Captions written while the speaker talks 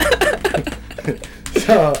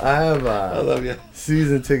So I have I love you.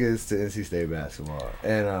 season tickets to NC State basketball,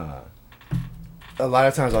 and a lot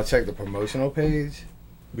of times I'll check the promotional page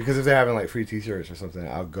because if they're having like free T-shirts or something,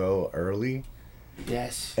 I'll go early.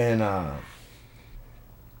 Yes. And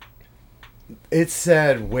it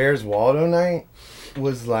said "Where's Waldo" night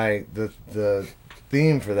was like the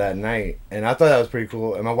theme for that night, and I thought that was pretty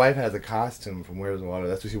cool. And my wife has a costume from "Where's Waldo."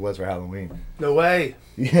 That's what she was for Halloween. No way.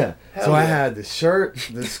 Yeah. Hell so I yeah. had the shirt,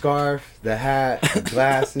 the scarf, the hat, the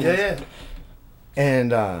glasses. Yeah. And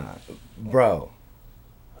bro,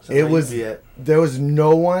 So it where was you be at? there was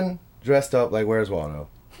no one dressed up like Where's Waldo.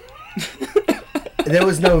 There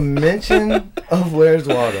was no mention of Where's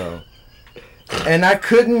Waldo, and I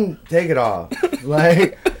couldn't take it off.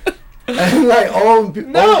 Like, and like old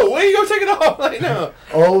No, where you gonna take it off? Like no.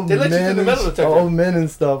 old They let you men, through the metal detector. old men and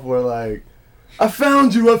stuff were like, "I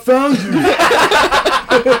found you! I found you!"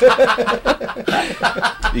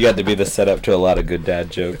 You got to be the setup to a lot of good dad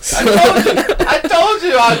jokes. I told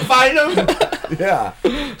you I'd find him. Yeah.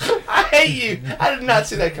 I hate you. I did not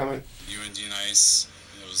see that coming. UND Nice.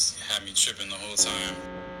 It was had me tripping the whole time.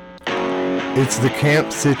 It's the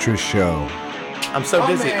Camp Citrus Show. I'm so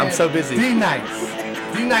busy. man. I'm so busy.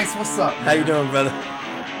 D-Nice. D-Nice, what's up? How you doing, brother?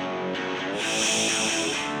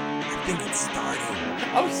 I think it's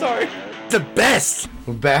starting. I'm sorry. The best.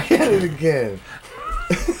 We're back at it again.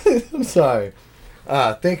 I'm sorry.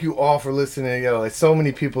 Thank you all for listening. Yo, like so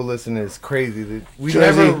many people listening. It's crazy. That we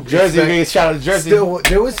never Jersey, expect- getting shout out to Jersey.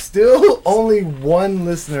 There was still only one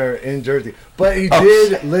listener in Jersey, but he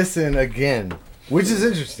did listen again, which is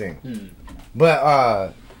interesting.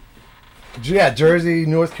 But yeah, Jersey,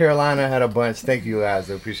 North Carolina had a bunch. Thank you guys.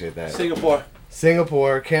 I appreciate that.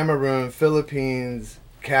 Singapore, Cameroon, Philippines,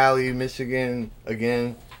 Cali, Michigan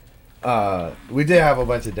again. We did have a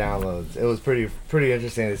bunch of downloads. It was pretty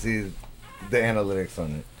interesting to see the analytics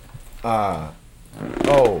on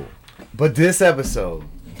it. But this episode,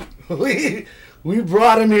 we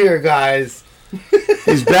brought him here, guys.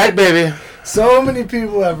 He's back, baby. So many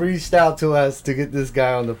people have reached out to us to get this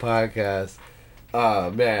guy on the podcast.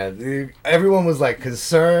 Man, everyone was like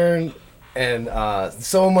concerned and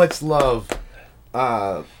so much love.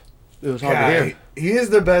 It was hard to God, hear. he is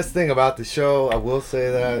the best thing about the show. I will say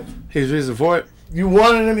that. He's the reason for it. You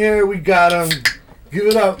wanted him here. We got him. Give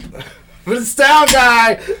it up for the sound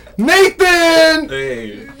guy, Nathan.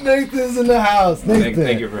 Hey. Nathan's in the house. Nathan.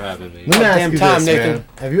 Thank you for having me. Let me ask Damn you time, this, Nathan. man.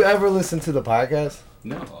 Have you ever listened to the podcast?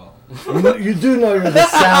 No. You do know you're the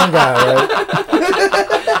sound guy, right?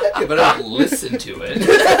 Yeah, but I don't listen to it.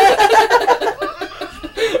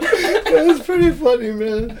 It was pretty funny,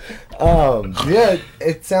 man. Yeah,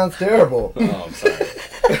 it sounds terrible. Oh, I'm sorry.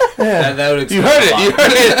 That would You explain heard a lot. it. You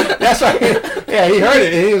heard it. That's right. Yeah, he heard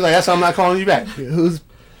it. And he was like, "That's why I'm not calling you back."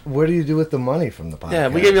 What do you do with the money from the podcast? Yeah,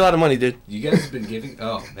 we gave you a lot of money, dude. You guys have been giving.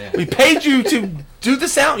 Oh man. We paid you to do the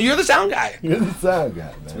sound. You're the sound guy. You're the sound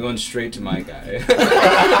guy, We're man. going straight to my guy.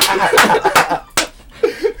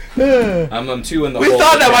 I'm two in the We hole.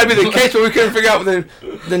 thought that might be the case, but we couldn't figure out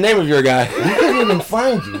the name of your guy. We couldn't even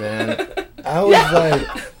find you, man. I was like,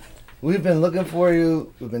 we've been looking for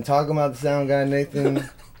you. We've been talking about the sound guy, Nathan.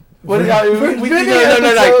 What did y'all? For We many no.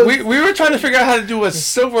 episodes. We were trying to figure out how to do a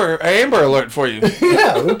amber alert for you.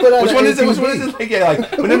 Yeah, we put out Which an one is it? Which ATV. one is it? Like, yeah, like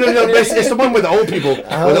no. It's the one with the old people.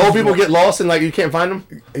 Where the old people get lost and like you can't find them.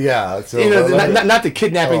 Yeah, so You know, like, not the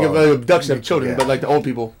kidnapping of abduction of children, yeah. but like the old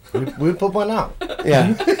people. we put one out. Yeah.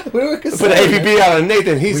 We were Put the APB out on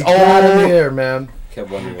Nathan. He's we got him old. here, man.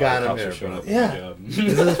 Kept wondering why Got the him cops here, were showing up. Yeah. For my job.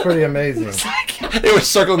 This is pretty amazing. They were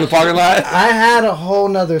circling the parking lot. I had a whole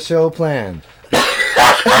nother show planned.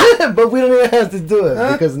 But we don't even have to do it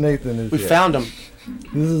because Nathan is We here. found him.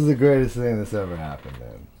 This is the greatest thing that's ever happened,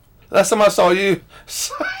 man. Last time I saw you.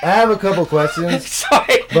 I have a couple questions.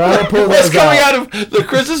 Sorry. But I'm gonna pull What's those coming out. out of the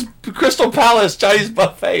Crystal Palace Chinese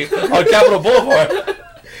buffet on Capitol Boulevard?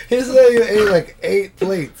 His lady ate like 8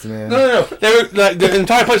 plates, man. No. They were, like, the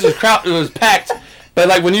entire place was crowded. It was packed. But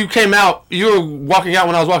like when you came out, you were walking out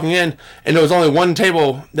when I was walking in, and there was only one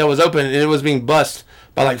table that was open, and it was being bussed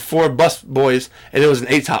by like 4 bus boys, and it was an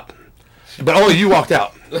 8-top. But only you walked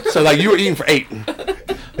out, so like you were eating for 8,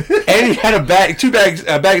 and you had a bag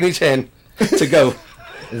in each hand to go.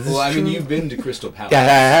 Well, I mean, you've been to Crystal Palace. Yeah, I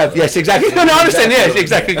have. Yes, exactly. No, I understand. Yes,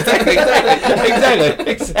 exactly.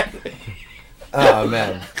 Oh,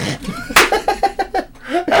 man.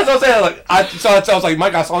 That's what I'm saying. Like, I was like,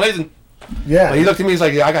 Mike, I saw Nathan. Yeah. But he looked at me. He's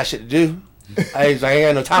like, yeah, I got shit to do. I ain't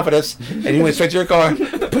got no time for this. And he went straight to your car,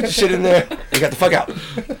 put your shit in there, and got the fuck out.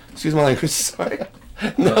 Excuse my language. Sorry.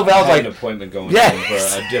 No, but I was had like, an appointment going Yeah. on for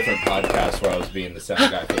a different podcast where I was being the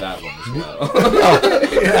sound guy for that one as well.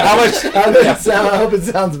 how much? How does it sound? I hope it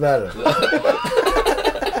sounds better.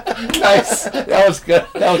 Nice. That was good.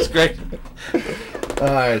 That was great. All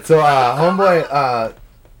right, so homeboy,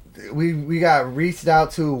 we got reached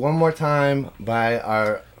out to one more time by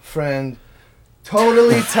our friend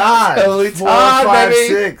Totally Todd. Totally Todd, baby.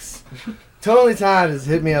 456. Totally Todd has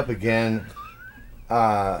hit me up again.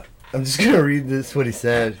 I'm just gonna read this what he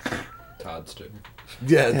said. Toddster.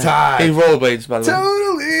 Yeah, Todd. He rollerblades, by the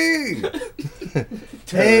way. Totally.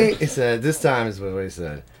 Hey, he said. This time is what he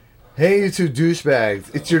said. Hey, you two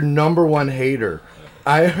douchebags! It's your number one hater.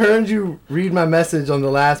 I heard you read my message on the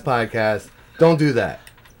last podcast. Don't do that.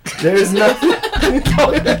 There's nothing.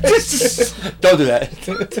 Don't do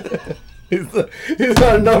that. He's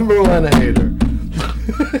our number one hater.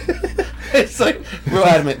 It's like real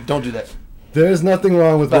adamant. Don't do that. There's nothing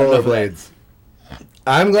wrong with Not enough of rollerblades.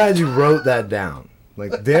 I'm glad you wrote that down.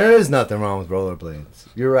 Like, there is nothing wrong with rollerblades.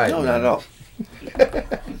 You're right. No, man. not at all.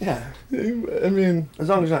 Yeah, I mean, as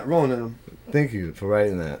long as you're not rolling in them. thank you for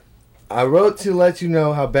writing that. I wrote to let you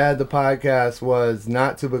know how bad the podcast was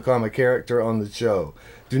not to become a character on the show.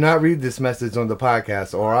 Do not read this message on the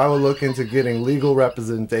podcast or I will look into getting legal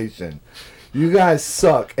representation. You guys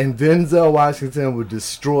suck and Denzel Washington would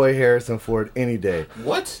destroy Harrison Ford any day.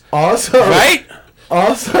 What? Also, Right?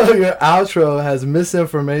 Also, your outro has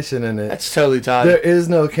misinformation in it. That's totally Todd. There is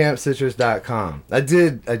no campcitrus.com. I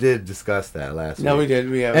did discuss that last week. No, we did.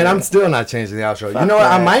 We have. And I'm still not changing the outro. Fuck You know what?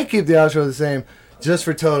 I that. might keep the outro the same just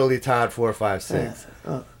for Totally Todd 456.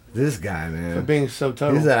 Yeah. This guy, for man. being so He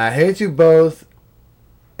total. said, I hate you both,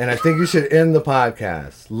 and I think you should end the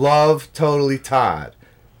podcast. Love, Totally Todd.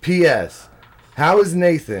 P.S. How is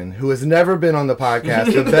Nathan, who has never been on the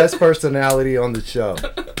podcast, the best personality on the show?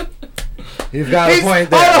 You've got a point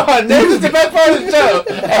there. Hold on, this is the best part of the show.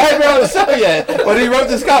 I haven't been on the show yet when he wrote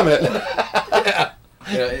this comment.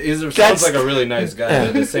 Yeah, he sounds That's- like a really nice guy, but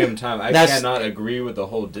at the same time, I That's- cannot agree with the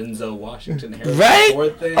whole Denzel Washington Harrison Right?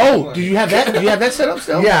 Ford thing. Oh, do you have that? Do you have that set up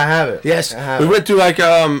still? Yeah, I have it. Yes. I have We it. went through like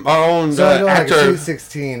our own So I do like a actor Sweet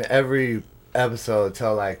 16 every episode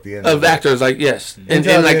till like the end of it. actors, like yes, and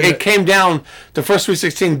Until like the end it came down. The first Sweet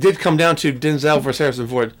 16 did come down to Denzel versus Harrison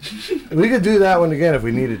Ford. We could do that one again if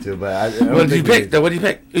we needed to, but I don't What did you think we pick? need Though? What did you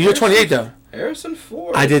pick? You're 28 though. Harrison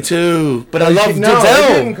Ford. I did too, but I to. love No, it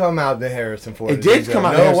didn't Denzel. come out to Harrison Ford. It did come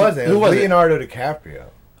out to No, it Harrison- wasn't. It who was was it? Leonardo DiCaprio.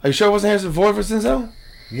 Are you sure it wasn't Harrison Ford versus Denzel?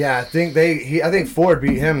 Yeah, I think Ford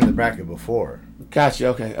beat him in the bracket before. Gotcha.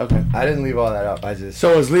 Okay. Okay. I didn't leave all that up. I just.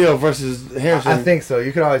 So it was Leo versus Harrison. I think so.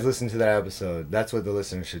 You could always listen to that episode. That's what the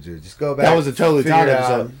listeners should do. Just go back. That was a totally figure Todd it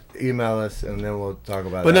out, episode. Email us, and then we'll talk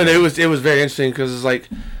about But it. no, it was very interesting because it's like,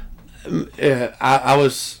 I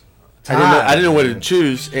Todd. didn't know what to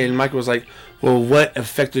choose, and Michael was like, "Well, what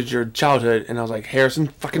affected your childhood?" And I was like, "Harrison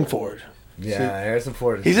fucking Ford. Yeah, Harrison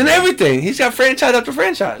Ford. Is He's in everything. He's got franchise after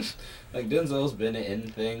franchise." Like, Denzel's been in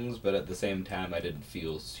things, but at the same time, I didn't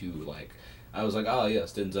feel too, like... I was like, oh,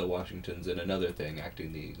 yes, Denzel Washington's in another thing,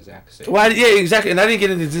 acting the exact same. Well, yeah, exactly. And I didn't get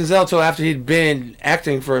into Denzel till after he'd been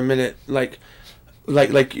acting for a minute, like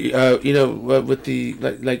you know, with the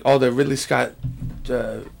like all the Ridley Scott,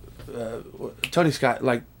 Tony Scott,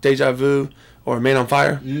 like Deja Vu or Man on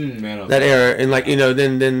Fire, Man, that era, and like you know,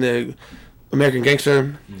 then the American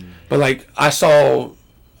Gangster, but like I saw.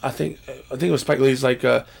 I think it was Spike Lee's like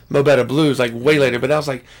Mo Better Blues like way later, but that was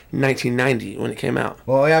like 1990 when it came out.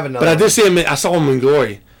 Well, we have another. But I did see him. I saw him in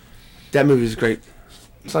Glory. That movie was great.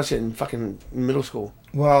 I saw that shit in fucking middle school.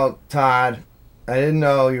 Well, Todd, I didn't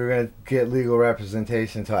know you were gonna get legal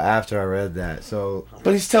representation until after I read that. So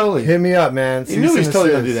But he's totally. hit me up, man. You knew he was totally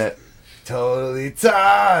gonna do that. Totally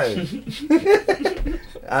Todd.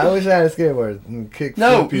 I wish I had a skateboard and kick.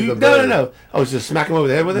 No, flip you the no. bird. I was just smack him over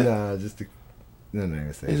the head with it. Nah, just to. No, no,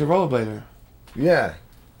 I say. He's a rollerblader. Yeah,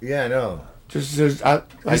 I know. Just This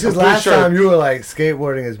is last time you were like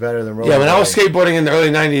skateboarding is better than rollerblading. Yeah, when I was skateboarding in the early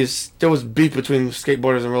 '90s, there was beef between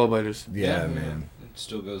skateboarders and rollerbladers. Yeah, man. It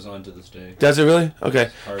still goes on to this day. Does it really? Okay.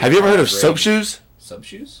 Hard- Have you ever heard of hard soap grade. shoes? Sub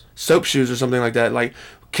shoes? Soap shoes or something like that. Like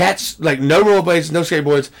cats, like no rollerblades, no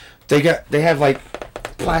skateboards. They have like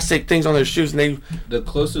plastic things on their shoes, and The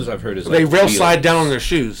closest I've heard is they like rail wheels. slide down on their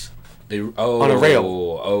shoes on a rail.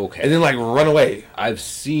 Okay. and then like run away. I've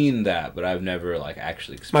seen that, but I've never like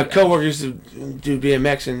actually My experienced. coworker used to do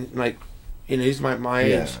BMX, and like, you know, he's my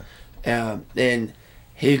age, and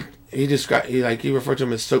he described he referred to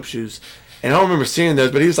them as soap shoes, and I don't remember seeing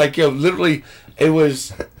those, but he was like, yo, literally, it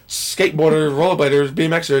was skateboarders, rollerbladers,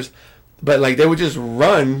 BMXers, but like they would just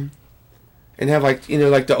run, and have like you know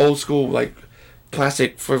like the old school like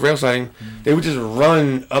plastic for rail sliding, they would just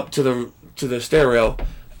run up to the stair rail,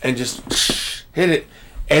 and just hit it.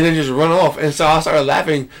 And then just run off. And so I started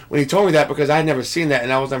laughing when he told me that because I had never seen that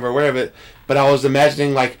and I was never aware of it. But I was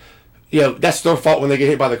imagining like, that's their fault when they get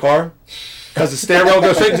hit by the car. Because the stairwell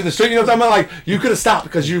goes straight into the street. You know what I'm talking about? Like, you could have stopped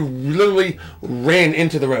because you literally ran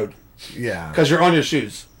into the road. Yeah. Because you're on your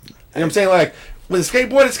shoes. You know what I'm saying? Like, with a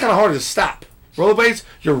skateboard, it's kind of hard to stop. Rollerblades,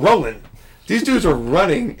 you're rolling. These dudes are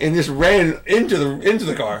running and just ran into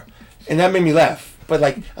the car. And that made me laugh. But,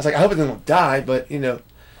 like, I was like, I hope they don't die, but,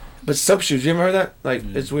 But soap shoes, you ever heard that? Like,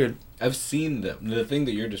 it's weird. I've seen the thing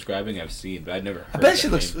that you're describing. I've seen, but I've never heard. I bet she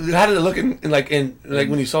looks. How did it look in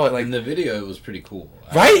when you saw it? Like in the video, it was pretty cool.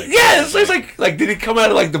 Right? Yeah, it's like did he come out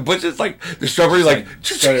of like the bushes, like the shrubbery, like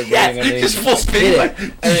started yeah, running just full speed, like,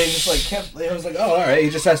 and then just like kept. I was like, oh, all right. He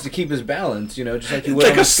just has to keep his balance, just like you would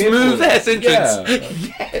like on a smooth ass entrance.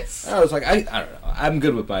 Yeah. Yes. I was like, I don't know. I'm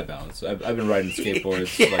good with my balance. I've been riding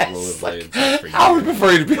skateboards, Yes, like rollerblades. for years. I would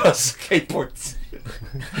prefer you to be on skateboards.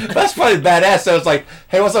 That's probably badass. So it's like,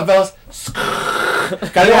 hey, what's up, fellas?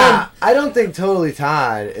 Got it on? I don't think Totally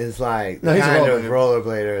Todd is like No, the he's a kind of rollerblader.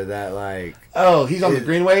 rollerblader that like Oh, he's on the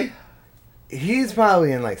Greenway. he's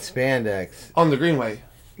probably in like spandex. On the Greenway.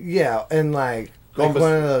 Yeah, and like Going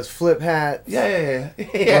one of those flip hats. Yeah.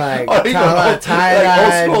 Like he's on old-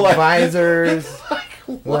 tie-dye old school, like- visors.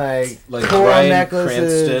 Like coral Bryan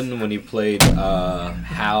necklaces. Cranston when he played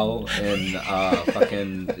Hal in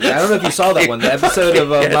fucking. I don't know if you saw that one, the episode of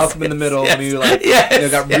Malcolm in the Middle when he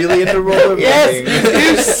got really into rollerblading.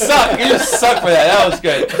 Yes, you suck for that. That was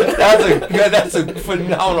good. That's a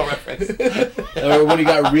phenomenal reference. Or when he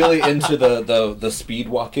got really into the speed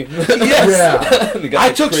walking. Yes. Yeah.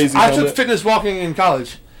 I took fitness walking in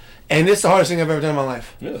college, and it's the hardest thing I've ever done in my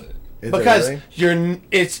life. Really? Is it Because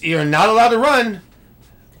really? you're not allowed to run,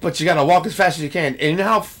 but you gotta walk as fast as you can. And you know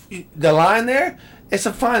how the line there? It's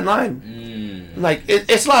a fine line. Like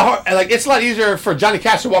it's a lot hard. Like it's a lot easier for Johnny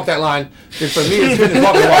Cash to walk that line than for me as fitness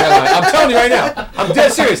walking to walk that line. I'm telling you right now. I'm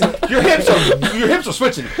dead serious. Your hips are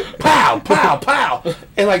switching. Pow, pow, pow.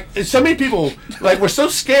 And like so many people, like we're so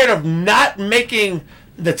scared of not making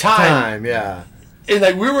the time. Yeah. And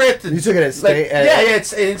like we were at the You took it at state.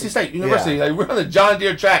 it's NC State University. Yeah. Like we're on the John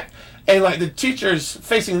Deere track, and like the teacher's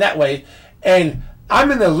facing that way, and I'm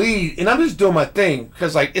in the lead, and I'm just doing my thing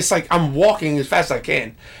because like it's like I'm walking as fast as I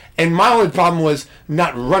can, and my only problem was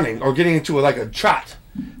not running or getting into a trot,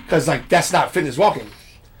 because like that's not fitness walking.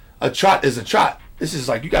 A trot is a trot. This is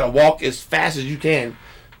like you gotta walk as fast as you can,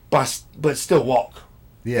 but still walk.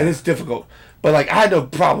 Yeah. And it's difficult, but like I had no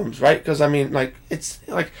problems, right? Because I mean, like it's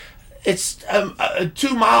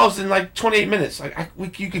 2 miles in like 28 minutes.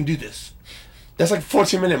 Like you can do this. That's like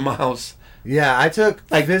 14-minute miles. Yeah, I took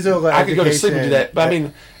Like physical I could go to sleep and do education. that, but I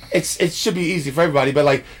mean, it should be easy for everybody. But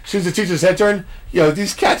like, as soon as the teacher's head turn,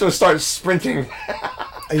 these cats will start sprinting.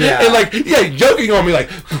 Yeah. And like, joking on me, like,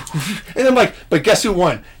 and I'm like, but guess who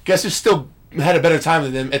won? Guess who still had a better time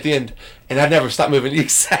than them at the end? And I never stopped moving.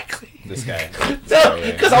 Exactly. This guy.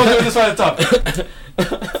 Because I was doing this right at the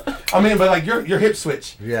top. I mean, but like your hip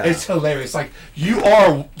switch, Yeah. it's hilarious. Like you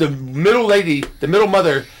are the middle lady, the middle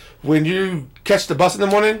mother when you catch the bus in the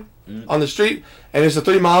morning on the street, and there's the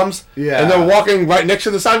three moms, Yeah. and they're walking right next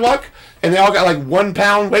to the sidewalk, and they all got like 1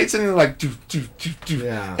 pound weights, and they're like do.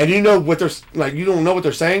 Yeah. And you know what they're like. You don't know what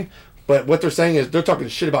they're saying, but what they're saying is they're talking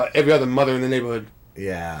shit about every other mother in the neighborhood.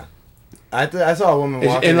 Yeah. I saw a woman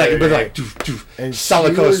walking And like, the but other like, day, and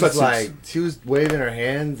solid she color was sweatsuits. like, she was waving her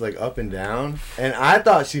hands like up and down, and I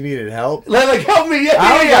thought she needed help. Like help me! Yeah,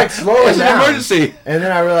 I was yeah. like, slow It's it an down. emergency. And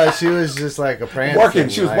then I realized she was just like a prancer. Working.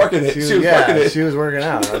 She was working it. She was working it. She was working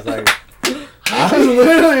out. I was like, I was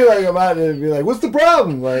literally like about to be like, what's the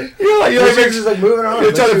problem? Like, You're like, she's just like moving on.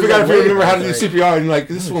 You're trying to She was, figure out like, if you remember how to do waving. CPR, and like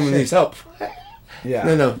this woman needs help. Yeah.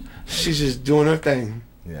 No, she's just doing her thing.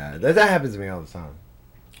 Yeah, that happens to me all the time.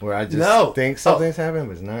 Where I just think something's happened,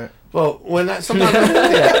 but it's not. Well, when I sometimes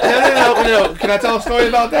no. Can I tell a story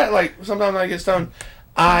about that? Like sometimes when I get stoned,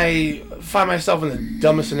 I find myself in the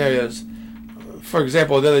dumbest scenarios. For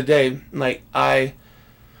example, the other day, like I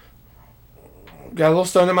got a little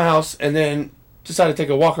stoned in my house, and then decided to take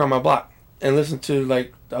a walk around my block and listen to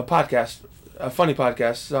like a podcast, a funny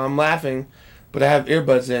podcast. So I'm laughing, but I have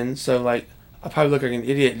earbuds in, so like I probably look like an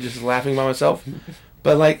idiot just laughing by myself.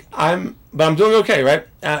 But like I'm doing okay, right?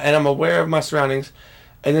 And I'm aware of my surroundings.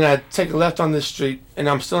 And then I take a left on this street, and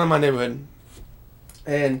I'm still in my neighborhood.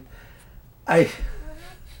 And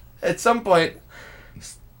at some point,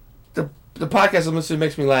 the podcast I'm listening to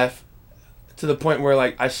makes me laugh to the point where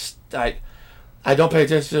like I don't pay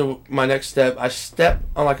attention to my next step. I step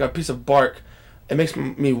on like a piece of bark. It makes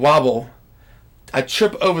me wobble. I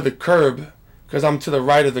trip over the curb because I'm to the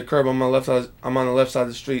right of the curb. I'm on the left side. I'm on the left side of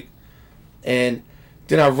the street, and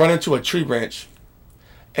then I run into a tree branch,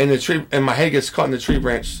 and my head gets caught in the tree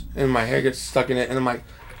branch, and my hair gets stuck in it, and I'm like,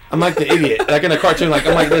 I'm like the idiot, like in a cartoon, like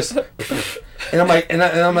I'm like this, and I'm like, and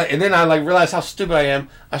then I like realize how stupid I am.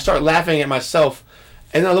 I start laughing at myself,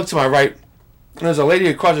 and then I look to my right, and there's a lady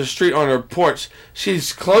across the street on her porch.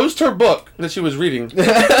 She's closed her book that she was reading,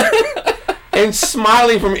 and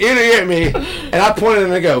smiling from ear to ear at me. And I pointed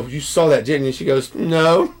and I go, "You saw that, didn't you?" She goes,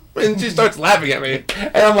 "No." And she starts laughing at me.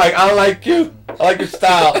 And I'm like, "I like you. I like your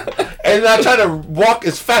style." And I try to walk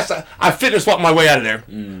as fast. I fitness walked my way out of there.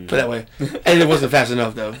 Put that way. And it wasn't fast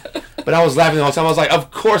enough, though. But I was laughing the whole time. I was like,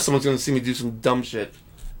 of course someone's going to see me do some dumb shit.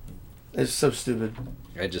 It's so stupid.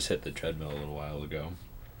 I just hit the treadmill a little while ago.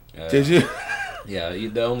 Did you? Yeah,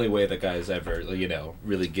 the only way that guys ever,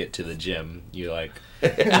 really get to the gym, you, like,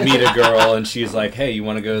 meet a girl and she's like, "Hey, you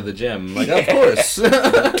want to go to the gym?" I'm like, "Of course."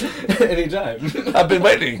 Anytime. I've been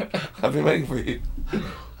waiting. I've been waiting for you.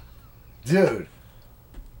 Dude,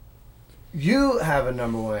 you have a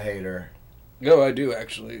number one hater. No, I do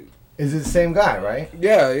actually. Is it the same guy, right?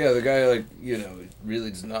 Yeah, the guy really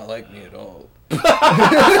does not like me at all. There's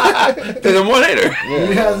a one hater.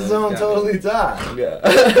 He has his own totally tie. Yeah.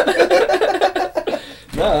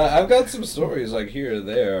 No, I've got some stories like here and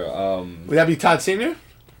there. Would that be Todd Sr.?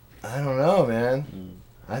 I don't know, man.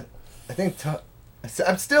 I think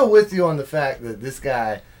I'm still with you on the fact that this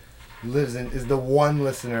guy is the one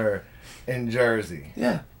listener in Jersey.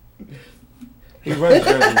 Yeah. He runs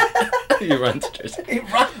Jersey. You run to Jersey. He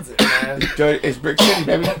runs it, man. Dirty, it's Brick City,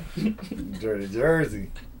 baby. Dirty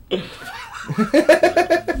Jersey.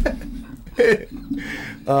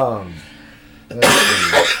 Let's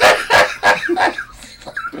see.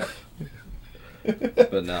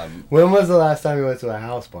 But When was the last time you went to a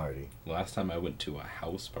house party? last time I went to a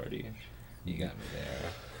house party, you got me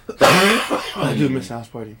there. I do miss house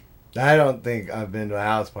party. I don't think I've been to a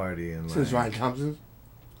house party in Since Ryan Thompson's?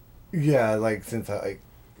 Yeah, like since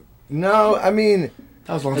No, I mean.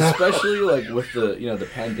 That was a long time. Especially like with the the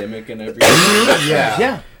pandemic and everything. Yeah.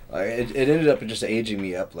 Yeah. It ended up just aging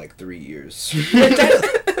me up like 3 years.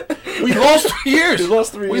 We lost 3 years. We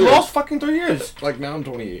lost 3 We years. lost fucking 3 years. Like now I'm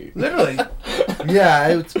 28. Literally. Yeah,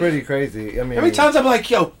 it's pretty crazy. I mean, How many times I'm like,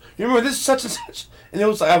 "Yo, you remember this such and such?" And it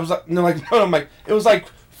was like, I was like, no, I'm like, it was like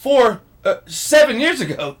 7 years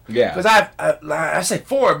ago. Yeah. Because I say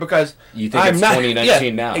 4 because You think I'm it's not,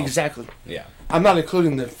 2019 now. Exactly. Yeah. I'm not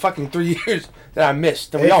including the fucking 3 years that I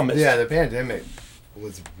missed, that we all missed. Yeah, the pandemic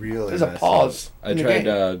was really. There's a messed pause. I in the tried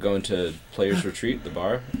game. going to Players Retreat, the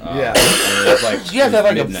bar. Yeah. And it was like You have to have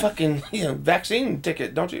like midnight. a fucking vaccine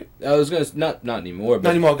ticket, don't you? I was gonna not anymore. But Not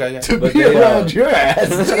anymore, guy. Yeah. To But be they, around your ass.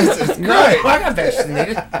 Jesus No, Christ. I got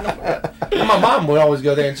vaccinated. And my mom would always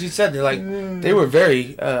go there, and she said they were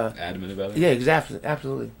very. adamant about it. Yeah, exactly,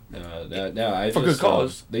 absolutely. For good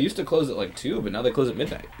cause. They used to close at like 2, but now they close at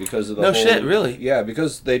midnight because of the No whole, shit, really? Yeah,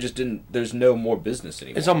 because they just didn't. There's no more business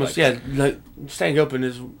anymore. It's almost Like, like staying open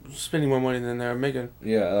is spending more money than they're making.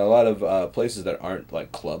 Yeah, a lot of places that aren't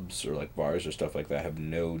like clubs or like bars or stuff like that have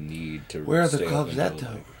no need to. Where are the stay clubs open at till,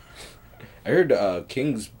 though? like- I heard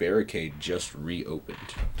King's Barricade just reopened.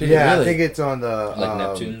 Did it Yeah, really? I think it's on the. Like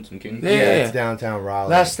Neptunes and King's. Yeah. It's downtown Raleigh.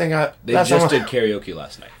 Last thing They last just time did karaoke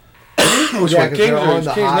last night. which Yeah, one? because Kings they're or on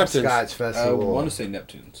the Kings Neptunes? Hopscotch I Festival. want to say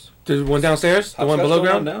Neptunes. There's one downstairs, the one Hopscotch below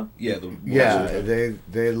going on ground. now? Yeah, Yeah,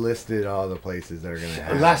 they listed all the places that are gonna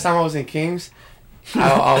have. Last time I was in Kings,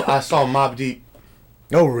 I saw Mob Deep.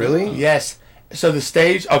 Oh really? Yes. So the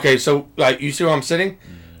stage. Okay, so like you see where I'm sitting.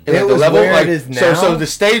 And, It like, was where it is now? So the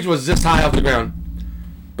stage was this high off the ground,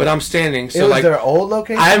 but I'm standing. So It was like their old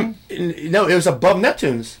location. no, it was above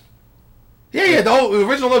Neptune's. Yeah, the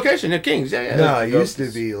original location at Kings. Yeah. No, it Go used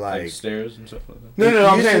to be like. stairs and stuff like that. No, it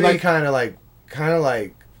I'm used saying to be like. kind of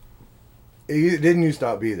like. It didn't used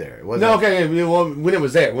to be there. It wasn't. No, okay. Well, when it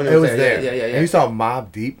was there, It was there. Yeah. And you saw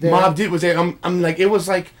Mob Deep there. Mob Deep was there. I'm like, it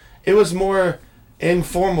was more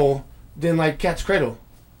informal than like Cat's Cradle.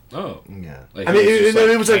 Oh. Yeah. Like, I mean, just,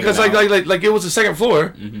 it was like, cause hanging out. like it was the second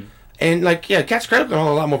floor, Mhm. and like Cat's Cradle could hold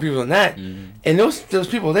a lot more people than that, and there was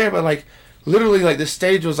people there, but like literally like the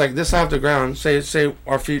stage was like this high off the ground. Say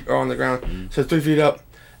our feet are on the ground, so 3 feet up,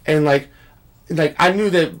 and like I knew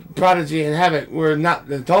that Prodigy and Havoc were not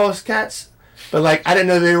the tallest cats. But like I didn't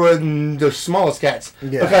know they were the smallest cats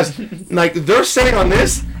Yeah. because like they're sitting on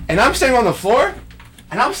this and I'm standing on the floor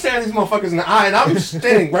and I'm staring these motherfuckers in the eye and I'm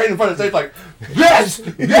standing right in front of the stage like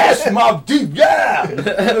yes Mob Deep yeah and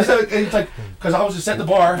it's like because I was just at the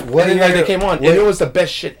bar What and then like year- they came on what- and it was the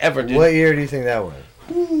best shit ever, dude. What year do you think that was?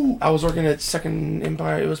 Ooh, I was working at Second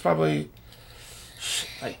Empire. It was probably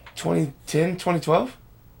like 2010, 2012.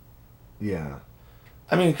 Yeah.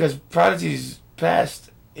 I mean, because Prodigy's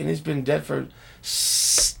passed and he's been dead for.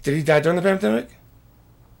 Did he die during the pandemic?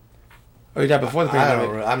 Or he died before the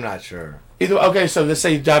pandemic? I'm not sure. Either okay, so let's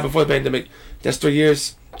say he died before the pandemic. That's 3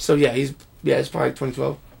 years. So yeah, it's probably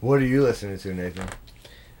 2012. What are you listening to, Nathan?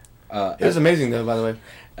 It was amazing though, by the way.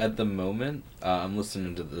 At the moment, I'm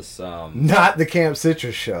listening to this. Not the Camp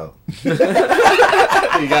Citrus show. You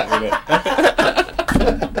got me there.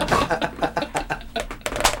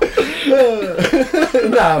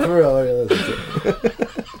 Nah, for real. Let me listen to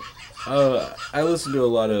it. I listen to a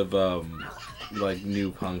lot of like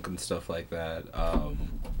new punk and stuff like that.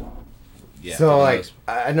 Yeah. So like,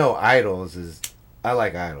 I know Idols is. I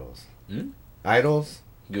like Idols. Idols.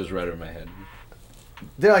 goes right over my head.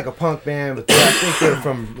 They're like a punk band, but I think they're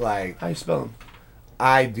from like How you spell them?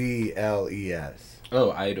 IDLES.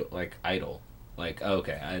 Oh, idol, like idol, like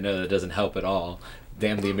okay. I know that doesn't help at all.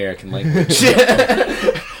 Damn the American language.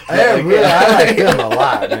 I like them a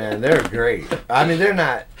lot, man. They're great. I mean, they're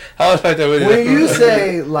not. I was right there with you. When you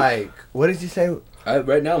say like, what did you say?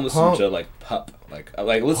 Right now I'm listening Punk. to like Pup. Like I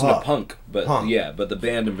like listen Pup. to punk, but Punk. yeah, but the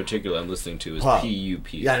band in particular I'm listening to is Pup.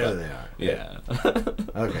 PUP. Yeah, I know Pup. they are.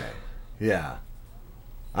 Yeah. Okay. Yeah.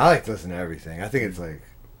 I like to listen to everything. I think it's like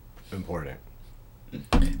important.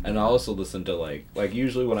 And I also listen to like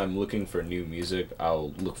usually when I'm looking for new music,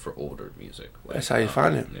 I'll look for older music. Like, That's how you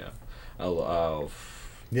find it. Yeah. I'll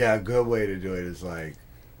Yeah, a good way to do it is like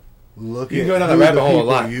look You at can go down the who rabbit the hole a people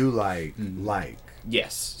lot. you like.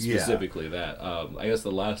 yes, Yeah. specifically that. I guess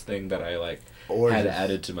the last thing that I like Or had just-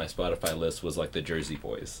 added to my Spotify list was like the Jersey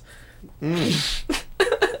Boys.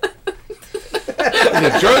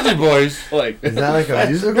 The Jersey Boys. Like Is that like a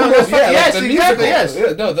musical? No, that's fucking, yes, the exactly, musical. yes.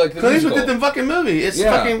 Yeah, no, like the Clint Eastwood musical. did the fucking movie. It's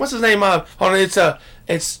Yeah. fucking, what's his name? Hold on, it's,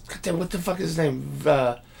 goddamn, what the fuck is his name?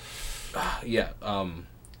 Yeah.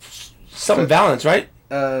 Something Valance, right?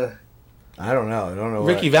 I don't know. I don't know.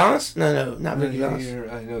 Ricky what. Valance? No, not Ricky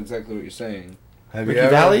Valance. I know exactly what you're saying. Have you Ricky ever-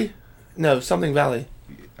 Valley? No, something Valley.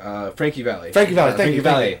 Frankie Valley. Frankie Valley, thank you,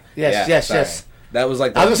 Valley. thank you. Yes, yes, sorry. yes. That was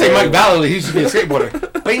like. I was gonna say Mike Valley. He used to be a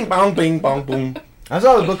skateboarder. Bing bong, bing bong, boom. I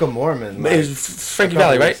saw the Book of Mormon. It Like, was Frankie a couple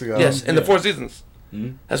Valley, right? weeks ago. Yes, in the Yeah. Four Seasons.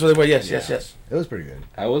 Hmm? That's what they were. Yes, Yeah. yes. it was pretty good.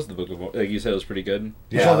 How was the Book of Mormon? Like you said, it was pretty good.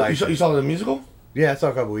 You Yeah, saw I the, liked you it. saw the musical? Yeah, I saw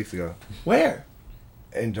a couple weeks ago Where?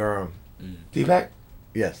 in Durham. Deepak?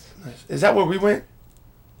 Yes. Nice. Is that where we went?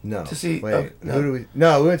 No. To see- Wait. oh, no. Who do we?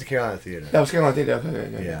 No, we went to Carolina Theater. That was Carolina Theater.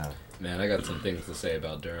 Okay. Yeah. Man, I got some things to say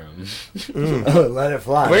about Durham. Oh, let it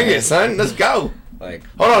fly. Bring man. it, son. Let's go. Like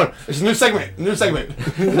Hold on. It's a new segment.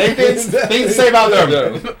 Nathan's things to say about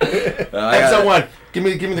Durham. Episode 1. Give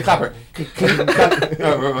me the clapper.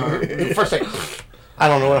 First thing. I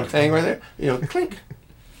don't know what I'm saying right there. You know, clink.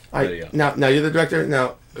 All There you right. go. Now you're the director.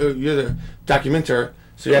 Now you're the documenter.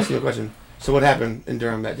 So you ask me a question. So what happened in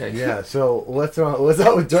Durham that day? Yeah. So what's wrong? What's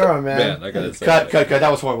up with Durham, man? man, I gotta say. Cut. That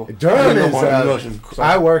was horrible. Durham No is. more emotion. Sorry.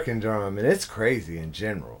 I work in Durham, and it's crazy in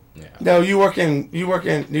general. Yeah. No, you don't work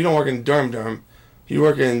in Durham. You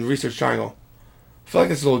work in Research Triangle. I feel like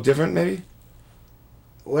it's a little different, maybe.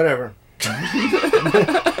 Whatever.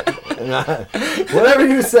 Whatever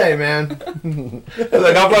you say, man.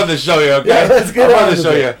 Like, I'll run the show you, okay? Yeah, let's get I'll run on the with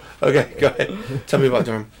show it. you. Okay, go ahead. Tell me about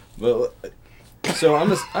Durham. Well, so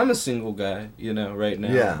I'm a single guy, you know, right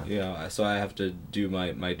now. Yeah. You know, so I have to do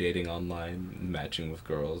my dating online, matching with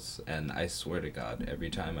girls, and I swear to God, every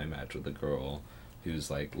time I match with a girl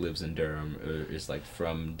who's like lives in Durham or is like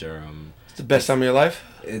from Durham, It's the best time of your life?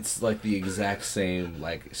 it's like the exact same,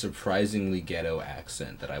 like surprisingly ghetto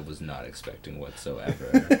accent that I was not expecting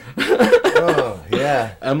whatsoever. Oh,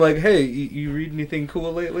 yeah. I'm like, hey, you read anything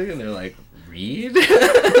cool lately? And they're like, read?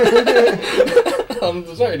 I'm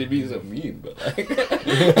sorry to be so mean, but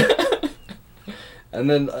like... And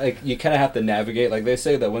then, like, you kind of have to navigate. Like, they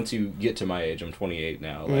say that once you get to my age, I'm 28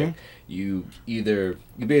 now, like, you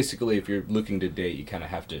basically, if you're looking to date, you kind of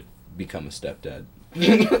have to become a stepdad.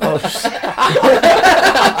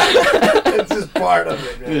 It's just part of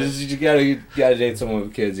it, man. You gotta date someone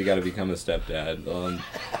with kids, you gotta become a stepdad.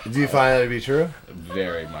 Do you find that to be true?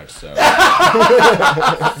 Very much so.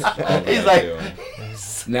 He's like-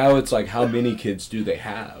 now it's like, how many kids do they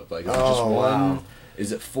have? Like, is it just Oh, one? wow.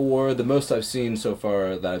 Is it 4? The most I've seen so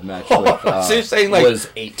far that I've matched with So you're saying, like- was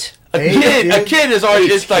 8. A Eight kid is already,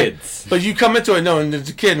 Eight it's like, kids. but you come into it knowing there's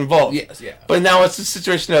a kid involved. Yes, yeah. But now it's a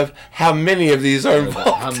situation of how many of these are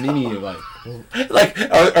involved. How many, like... Like, are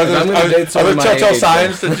I'm there, gonna date are someone there my telltale age,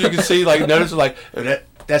 signs that you can see, like, notice, like, oh,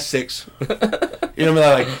 that's 6. You know what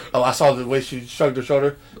I mean? Like, oh, I saw the way she shrugged her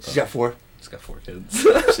shoulder. She's got 4. He's got 4 kids.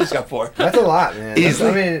 She's got 4. That's a lot, man. Easily.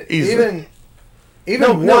 I mean, Easily.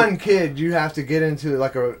 even No. one kid, you have to get into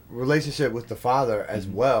like a relationship with the father as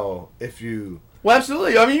well. If you Well,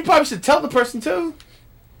 absolutely. I mean, you probably should tell the person, too.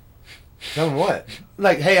 tell them what.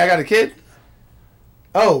 Like, hey, I got a kid.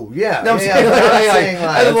 Oh yeah. No, I'm yeah, saying, but like, I'm like, saying, as a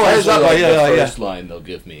like, little heads up, like, the yeah, like, first line they'll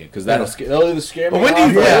give me because they'll either scare me. But when do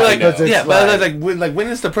you Yeah, like? because it's Yeah, but like- like when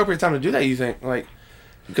is the appropriate time to do that? You think like?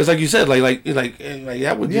 Because like you said, like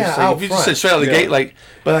that would Yeah, just say, out if you just front. said straight out the Yeah. gate, like,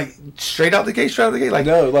 but like straight out the gate, like,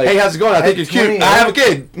 No, like- hey, how's it going? I think you're At cute. 28. I have a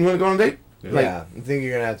kid. You want to go on a date? Like, yeah, I think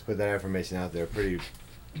you're gonna have to put that information out there pretty.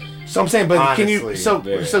 so I'm saying, but can you?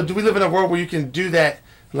 Honestly, So do we live in a world where you can do that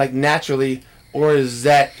like naturally, or is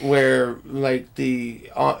that where like the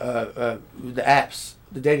apps,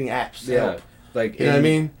 the dating apps? Yeah. help? Like, You know what I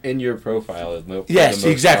mean? In your profile. Yes, for the most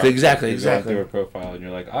exactly, part, exactly, you're exactly. Going through a profile, and you're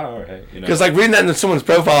like, oh, all right. You know? Because like reading that into someone's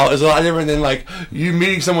profile is a lot different than like you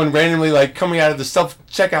meeting someone randomly like coming out of the self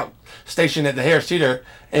checkout station at the Harris Teeter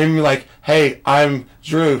and you're like, hey, I'm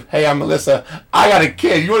Drew. Hey, I'm Melissa. I got a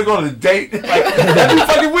kid. You want to go on a date? Like that'd be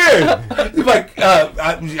fucking weird. You're like,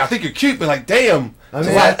 I think you're cute, but like, damn, I that's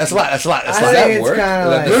mean, a lot. That's a lot. That's a lot. That's a I lot. that think it's work? kind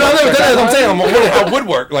of That- like. No, I've never done that. I'm saying I'm wondering how it would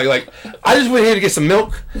work. Like, I just went here to get some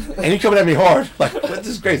milk, and you coming at me hard. Like, this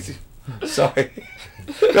is crazy. Sorry.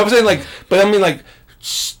 You know what I'm saying? Like, but I mean, like,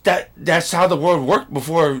 that's how the world worked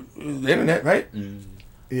before the internet, right?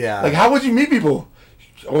 Yeah. Like, how would you meet people?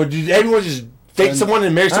 Or did everyone just date someone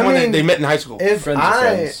and marry someone mean, that they met in high school? If Friends are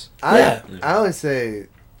friends. I would say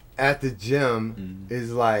at the gym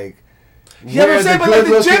is like. Yeah, but where I'm saying, the but like the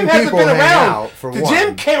good-looking gym hasn't people been hang around. out, for The one.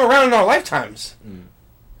 gym came around in our lifetimes.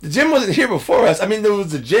 The gym wasn't here before us. I mean, there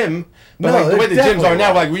was a gym, but No, like the there way the gyms are definitely now,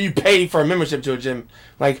 was. like where you pay for a membership to a gym,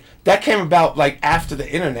 like that came about like after the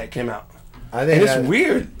internet came out, I think and it's that-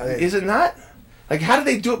 weird, I think- is it not? Like, how did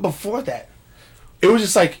they do it before that? It was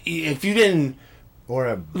just like if you didn't Or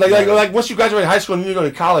a like once you graduate high school and you go to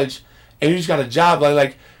college and you just got a job,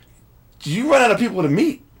 like you run out of people to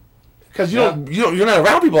meet because you're not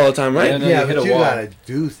around people all the time, right? Yeah, no, yeah, you hit but a you wall. gotta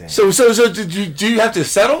do things. So do you have to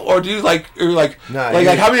settle or do you like No, like you-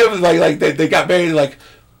 how many of them like they got married and, like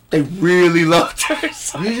they really loved her?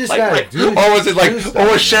 You just like, gotta like, do- or was it like do stuff.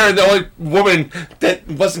 or was Sharon the only woman that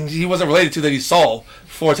he wasn't related to that he saw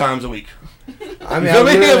 4 times a week? I You mean, know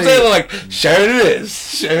what I'm really, saying? Like Sharon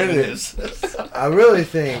it is. I really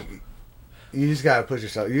think you just gotta push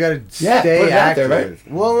yourself. You gotta Yeah, stay put it out active. there, right?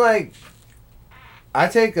 Well, like I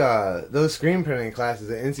take those screen printing classes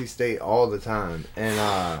at NC State all the time, and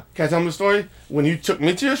Can I tell them the story? When you took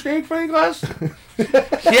me to your screen printing class?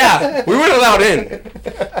 Yeah, we weren't allowed in.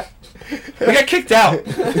 We got kicked out.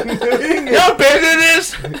 You know how bad it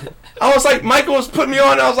is? I was like, Michael was putting me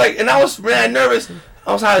on, I was like, and I was mad nervous.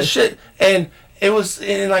 I was high as shit. And it was,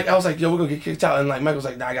 and like, I was like, yo, we're gonna get kicked out. And like, Michael was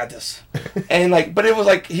like, nah, I got this. And like, but it was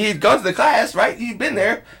like, he had gone to the class, right? He'd been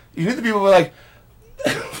there. You knew the people were like,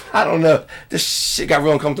 I don't know. This shit got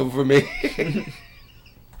real uncomfortable for me.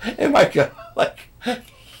 And Micah, like,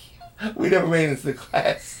 we never made it into the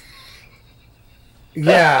class.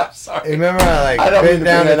 yeah. I'm sorry. Remember, I I don't bent mean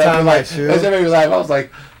down to to bring that up, tie but, my like, shoe. that made me laugh. I was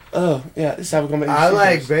like, oh yeah, this is how we're gonna make. I these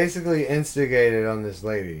like shoes. basically instigated on this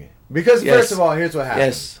lady because Yes. first of all, here's what happened.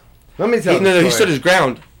 Yes. Let me tell you. No, he stood his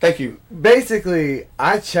ground. Thank you. Basically,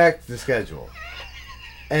 I checked the schedule,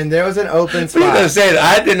 and there was an open Please don't spot. say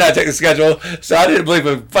that. I did not check the schedule, so I didn't believe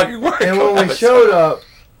a fucking word. And when we showed up,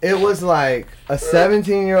 it was like a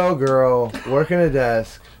 17-year-old girl working a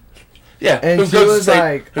desk, yeah, and who she goes to was state-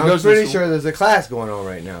 like, who "I'm goes to pretty school. sure there's a class going on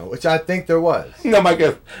right now," which I think there was. No,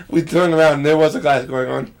 Micah, we turned around and there was a class going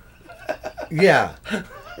on, Yeah,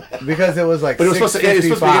 because it was like but it was supposed to. It's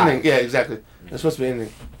supposed to be 6:55. ending. Yeah, exactly. It's supposed to be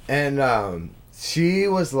ending. And she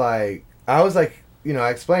was like, I was like, I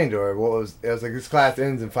explained to her what was. I was like, this class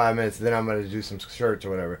ends in 5 minutes, and then I'm gonna do some shirts or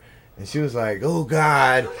whatever. And she was like, "Oh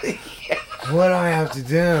God, what do I have to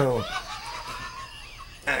do?"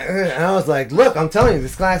 And I was like, "Look, I'm telling you,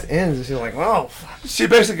 this class ends." And she was like, "Oh, She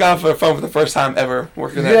basically got off her phone for the first time ever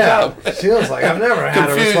working that yeah." job. She was like, "I've never had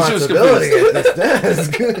a Confused. She was responsibility confused. at this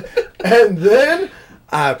desk." And then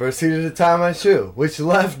I proceeded to tie my shoe, which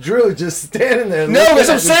left Drew just standing there. No, looking that's what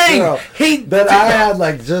I'm at this saying. girl He that I had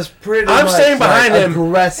like just pretty I'm much standing behind like, him.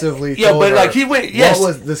 aggressively Yeah, told but, her like, he went- yes. what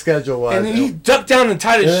was the schedule was. and then he ducked down and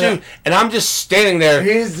tied his Yeah. shoe, and I'm just standing there,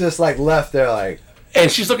 He's just like left there like and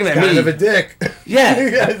she's looking at kind me. of a dick. Yeah.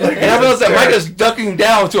 Like, And I realized that jerk. Micah's ducking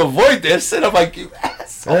down to avoid this, and I'm like, you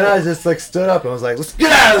asshole. And then I just like stood up and was like, "Let's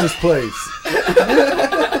get out of this place."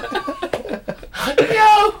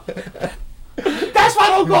 Yo! That's why I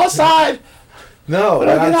don't go outside. No, but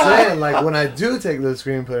I I'm get out. saying like when I do take those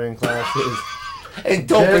screen printing classes, And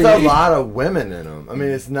don't there's bring a me. lot of women in them. I mean,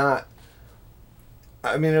 it's not.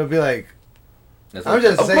 I mean, it would be like That's I'm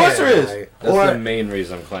just Of saying. course there is. like, That's or the main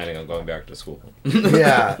reason I'm planning on going back to school.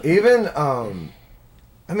 yeah, even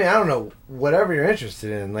I mean, I don't know, whatever you're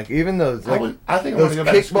interested in, like even those like I think I want those to go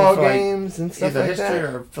back to school kickball for, like, games and stuff either like history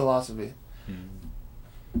that. or philosophy.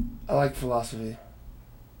 I like philosophy.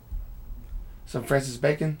 Some Francis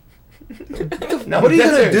Bacon. No, What are you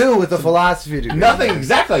that's gonna serious. do with a philosophy degree? Nothing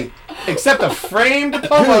exactly, except a framed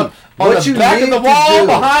diploma Dude, on what the you back of need the to wall do-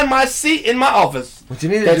 behind my seat in my office. What you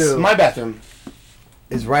need to That's do my bathroom.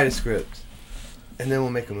 is write a script, and then we'll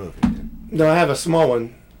make a movie. No, I have a small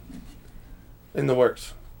one in the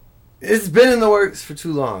works. It's been in the works for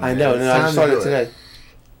too long. I man. know. It's No, I time just to started do today. it.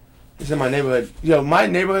 It's in my neighborhood. Yo, my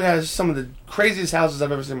neighborhood has some of the craziest houses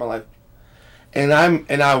I've ever seen in my life. And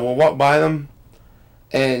I will walk by them,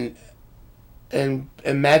 and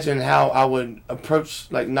imagine how I would approach,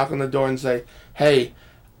 like knock on the door and say, "Hey,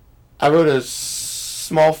 I wrote a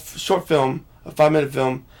small short film, a 5-minute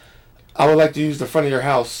film. I would like to use the front of your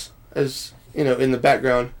house as in the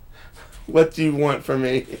background. What do you want from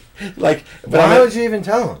me?" Like, Why would you even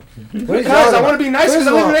tell him? Because I want to be nice because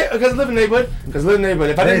I live in the neighborhood. Because I live in the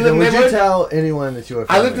neighborhood. If I didn't live in the would you neighborhood, tell anyone that you were?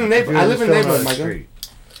 I lived in the filming? neighborhood. If you I were live in the just filming neighborhood, on Michael. street?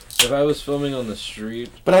 If I was filming on the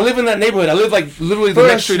street, but I live in that neighborhood. I live like literally the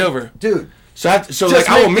next street over. Dude. So I Just like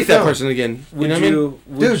I will make meet the that film. person again. You would know what I mean?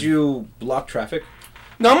 would Dude. you block traffic?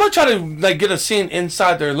 No, I'm gonna try to like get a scene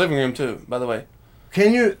inside their living room too. By the way,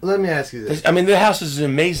 Can you? Let me ask you this. I mean their house is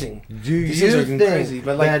amazing. Do you These things are think crazy,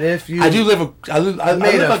 but like that if you I do live I live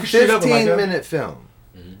made a like a street over. Micah. 15-minute film?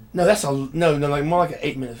 No, that's no, like more like an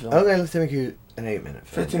 8-minute film. Okay, let's make you an 8-minute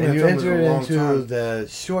film. 15-minute And you film is enter a long into time. the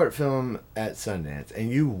short film at Sundance, and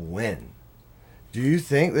you win. Do you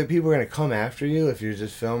think that people are gonna come after you if you're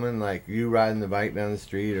just filming like you riding the bike down the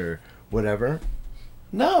street or whatever?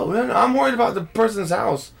 No, I'm worried about the person's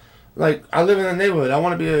house. Like I live in a neighborhood. I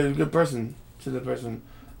want to be a good person to the person.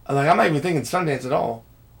 Like I'm not even thinking Sundance at all.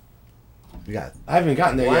 You got I haven't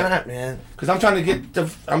gotten there why yet. not, man? Because I'm trying to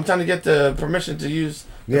get the permission to use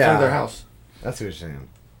the front of their house. That's what you're saying.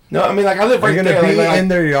 No, I mean like I live Are right you gonna there. be like, in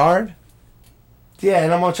their yard? yeah,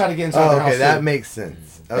 and I'm gonna try to get inside Oh, their house. okay, that too. makes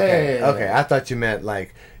sense. Okay, yeah, okay. I thought you meant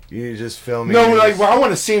like you just filming. No, like well, I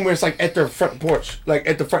want a scene where it's like at their front porch, like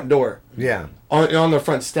at the front door, yeah. on their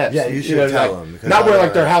front steps. Yeah, you should know, tell like, them, because Not where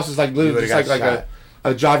like their otherwise house is like you literally would've just like got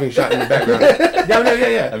a driving shot in the background.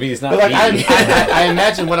 yeah. I mean, it's not. But like me. I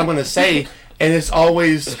imagine what I'm gonna say, and it's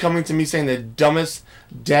always coming to me saying the dumbest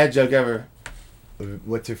dad joke ever.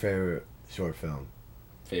 What's your favorite short film?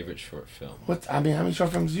 Favorite short film. How many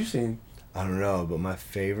short films have you seen? I don't know, but my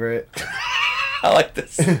favorite. I like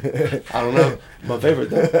this. I don't know. My favorite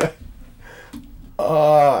though.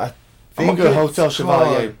 I I'm gonna go it's Hotel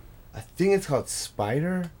Chevalier. called- I think it's called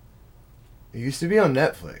Spider. It used to be on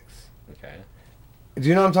Netflix. Okay, Do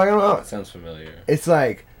you know what I'm talking that about? sounds familiar. It's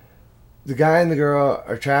like the guy and the girl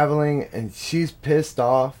are traveling, and she's pissed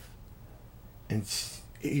off, and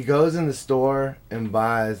he goes in the store and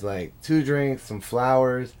buys like 2 drinks, some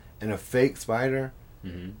flowers, and a fake spider,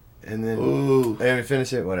 Mm-hmm. and then Ooh. they haven't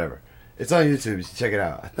finished it. Whatever. It's on YouTube. You should check it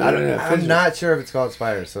out. I don't know. I'm not sure if it's called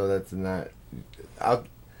Spider, so that's not.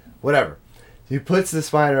 Whatever. He puts the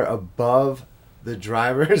spider above the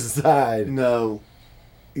driver's side. No.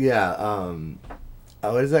 Yeah.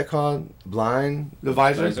 What is that called? Blind The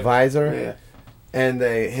visor. visor. Yeah. And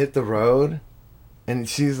they hit the road, and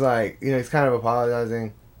she's like, he's kind of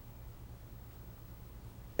apologizing.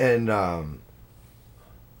 And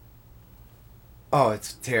oh,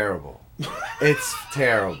 it's terrible. It's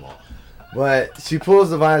terrible. But she pulls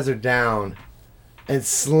the visor down and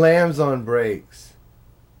slams on brakes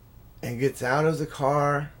and gets out of the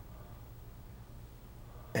car,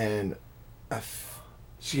 and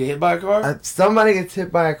She get hit by a car. somebody gets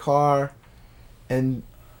hit by a car, and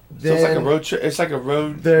So then it's like a road trip. It's like a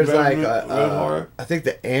road. there's road, like road horror. I think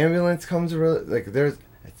the ambulance comes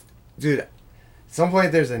dude, at some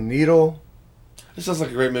point there's a needle. This sounds like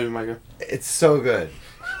a great movie, Micah. It's so good.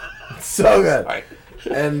 It's so good. Right.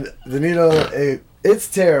 And the needle, it's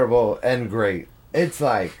terrible and great. It's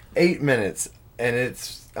like 8 minutes, and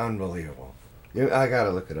it's unbelievable. I gotta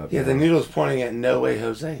look it up. Yeah, now. the needle's pointing at No Way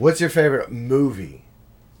Jose. What's your favorite movie?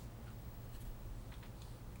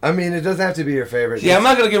 I mean, it doesn't have to be your favorite. Yeah, I'm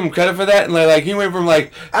not gonna give him credit for that. And like he went from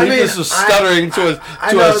like I he mean, just was stuttering to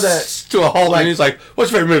I know that, a halt, like- and he's like,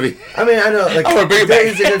 "What's your favorite movie?" I mean, I know, like, I'm gonna bring it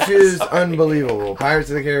Days back. and Confused, unbelievable. Pirates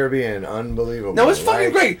of the Caribbean, unbelievable. No, it's fucking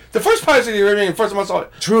Like, great. The first Pirates of the Caribbean, first time I saw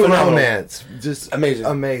it, True phenomenal. Romance, just Amazing.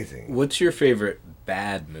 amazing. What's your favorite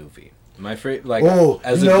bad movie? My favorite, like, Oh,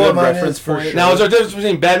 as you a know what good mine reference is for point. sure? Now, is there a difference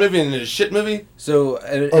between bad movie and a shit movie? So,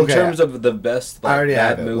 in Okay. terms of the best I like, already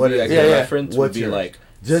have bad it. movie What is I it? can Yeah, yeah. reference What's would be yours? like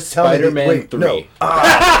Just tell me. Spider-Man Wait, 3. No.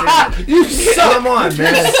 Ah, You suck. come on,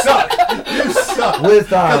 man. You suck. You suck. With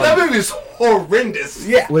That movie is horrendous.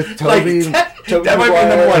 yeah, with Toby. Toby that might be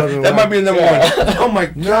number Maguire. one. That might be number one. Oh my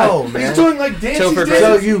god. No, man. He's doing like dancing. So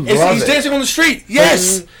dancing. you He's love it. dancing on the street.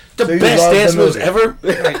 Yes. the So you best love dance the moves movie? ever.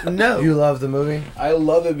 Like, no, You love the movie? I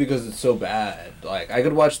love it because it's so bad. Like I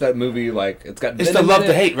could watch that movie. Like it's got it's the venom love in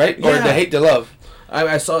to it. hate, right? Or Yeah. the hate to love.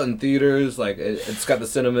 I saw it in theaters. Like it's got the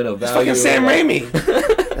sentimental It's value. fucking Sam like, Raimi.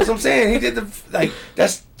 That's what I'm saying. He did the like.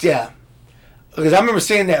 That's yeah. Because I remember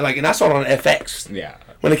seeing that like, and I saw it on FX Yeah.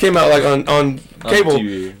 when it came out like on cable,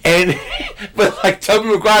 TV. and but like Tobey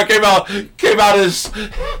Maguire came out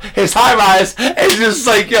his high rise and just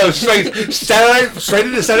like straight into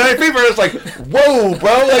Saturday Night Fever. It's like, whoa,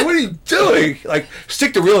 bro, like what are you doing? Like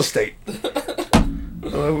stick to real estate.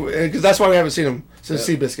 Because that's why we haven't seen him since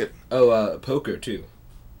Seabiscuit. Oh, poker too.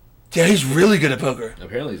 Yeah, he's really good at poker.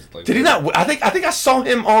 Apparently, he's like. Did he not? I think I saw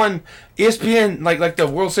him on ESPN, like the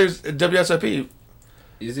World Series WSOP.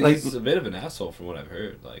 He's like- a bit of an asshole from what I've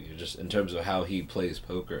heard. Like just in terms of how he plays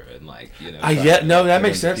poker and like No, that trying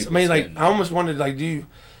makes to sense. I people mean, like spin. I almost wondered, like, do you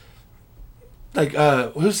like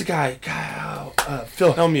who's the guy?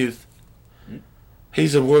 Phil Hellmuth.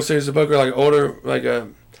 He's a World Series of Poker, like older, like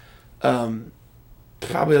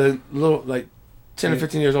probably a little like 10 or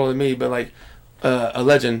 15 years older than me, but like a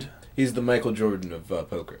legend. He's the Michael Jordan of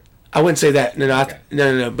poker. I wouldn't say that. No, Okay.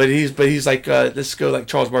 no. But he's like let's go like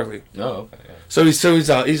Charles Barkley. Oh, okay. Yeah. So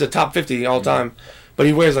he's a top 50 all time, but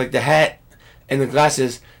he wears like the hat and the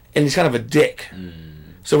glasses, and he's kind of a dick.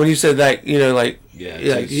 So when you said that, like Yeah,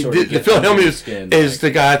 like to sort of the get Phil under your Hellmuth skin, is like-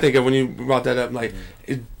 the guy I think of when you brought that up, like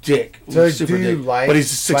a dick. So Super do you dick. like But he's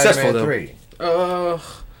successful Spider-Man though. 3?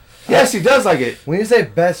 Yes, he does like it. When you say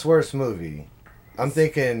best worst movie, I'm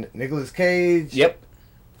thinking Nicolas Cage. Yep.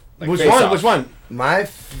 Like Which Face one? Off. Which one? My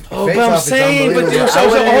Oh, Face but I'm Off is saying, but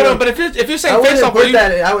unbelievable. hold on. But if you're I saying wouldn't Face Off, put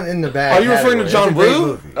that. I went in the bag. Are you referring to John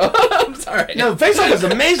Woo? I'm sorry. No, Face Off is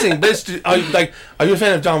amazing. But are you a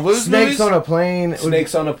fan of John Woo's Snakes movies? on a Plane.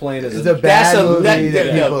 Snakes on a Plane is It's a bad movie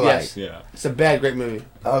that people like. Yeah. It's a bad, great movie.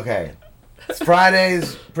 Okay.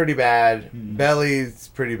 Friday's pretty bad. Belly's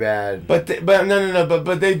pretty bad. But no.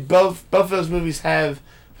 But they both of those movies have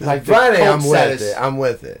like the Friday, cult I'm status. with it. I'm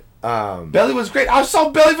with it. Belly was great. I saw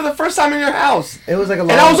Belly for the first time in your house, It was like a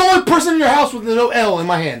long. and I was the only person in your house with no L in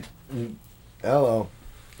my hand. Hello.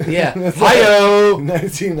 Yeah. It's like Hi-yo.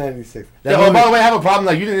 1996. Yeah, oh, by the way, I have a problem.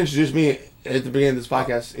 Like you didn't introduce me at the beginning of this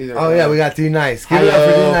podcast either. Oh yeah, we got D Nice. Give it up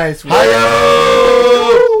for D Hi-yo. Nice.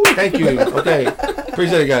 Hi-yo. Thank you. Okay,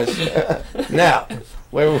 appreciate it, guys. Now,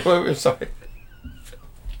 wait, sorry.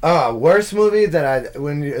 Worst movie that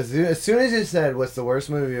as soon as you said what's the worst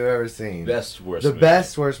movie you've ever seen, Best worst. the movie.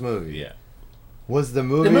 best worst movie Yeah. was the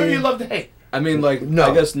movie. The movie you love to hate. I mean, like,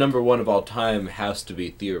 No. I guess number one of all time has to be,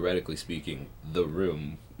 theoretically speaking, The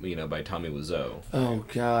Room, by Tommy Wiseau. Oh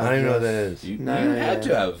God. I don't even know what that yes. is. You, No, you no, had yeah.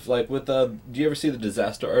 to have. Like, with, do you ever see The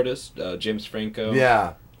Disaster Artist, James Franco?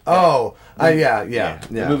 Yeah. Oh, yeah.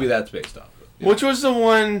 The movie that's based off of. Yeah. Which was the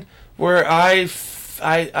one where I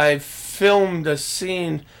filmed a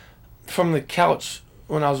scene from the couch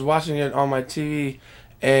when I was watching it on my TV,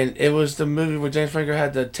 and it was the movie where James Franco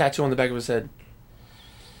had the tattoo on the back of his head.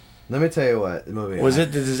 Let me tell you what the movie Was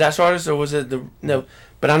it The Disaster Artist or was it no?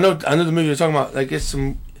 But I know the movie you're talking about. Like it's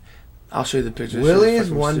some. I'll show you the picture. Willy's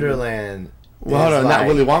Wonderland. Well, hold on, not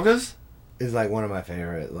Willy Wonka's. Is like one of my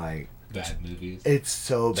favorite. Like Bad movies. it's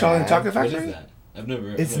so bad. Charlie and the Chocolate What Factory. is that? I've never.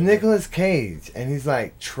 It's I've never- Nicolas Cage, and he's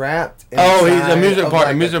like trapped. Oh, he's inside amusement of, park.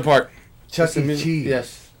 like, Amusement park. Chuck It's E. amusement- Cheese.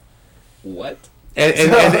 Yes. What?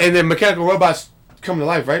 And the mechanical robots come to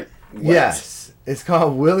life, right? Yes, it's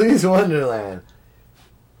called Willy's Wonderland.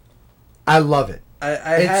 I love it. I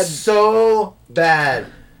It's so bad.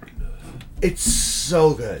 It's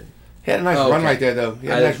so good. He had a nice Oh, run okay. right there, though. He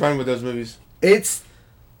had a I- nice run with those movies. It's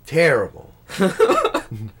terrible.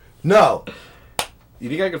 No, You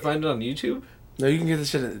think I could find it on YouTube? No, you can get this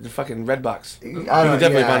shit at the fucking Redbox. I don't, can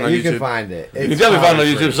definitely find it on you can YouTube. find it. You can definitely find it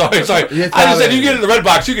on YouTube. Sorry. It's I just said probably- you get it in the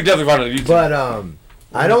Redbox. You can definitely find it on YouTube.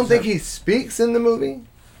 But I don't think he speaks in the movie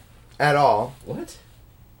at all. What?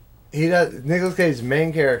 He does. Nicolas Cage's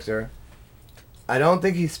main character. I don't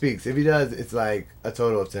think he speaks. If he does, it's like a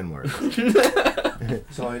total of 10 words.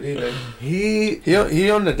 That's all I need, man. He He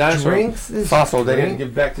owned the dinosaur drinks this fossil they drink didn't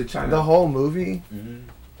give back to China. the whole movie.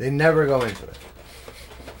 They never go into it.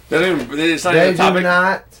 It's not They even a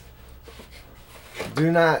topic.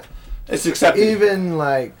 do not It's accepted. even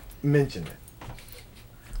like mention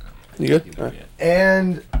it. You good? All right.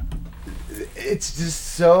 And it's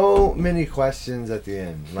just so many questions at the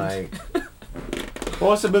end. Like, What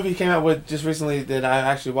was the movie he came out with just recently that I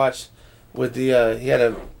actually watched with the he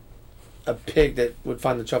had a pig that would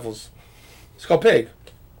find the truffles. It's called Pig.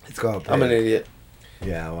 it's called. I'm an Pig. idiot.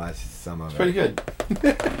 Yeah, I watched some of It's it. pretty good.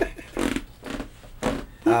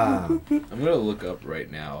 I'm gonna look up right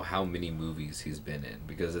now how many movies he's been in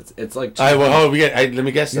because it's like. All right, well, hold on, let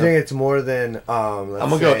me guess. You think it's more than I'm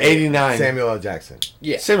gonna go 89. Samuel L. Jackson.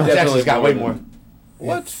 Yeah, Samuel Jackson's got way more.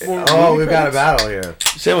 What? Oh, we've got a battle here.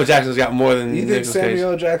 Samuel Jackson's got more than You think Nicolas Cage.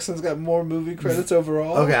 Samuel L. Jackson's got more movie credits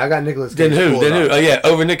overall? Okay, I got Nicolas Then Cage. who? pulled Then who? up. Oh yeah,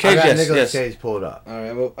 over Nick Cage. I got Yes, Nicolas yes. Cage pulled up. All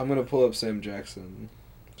right, well, I'm gonna pull up Sam Jackson.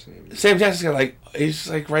 Sam Jackson's got like he's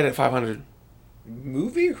like right at 500.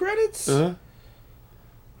 Movie credits? Uh-huh.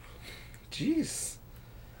 Jeez.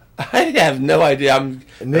 I have no idea. I'm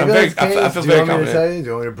Nicolas very. Cage, I feel do you very want me to tell confident. you? Do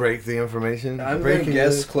you want me to break the information? I'm gonna Breaking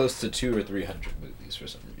guess news? close to 200 or 300 movies for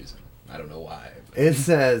some reason. I don't know why. But It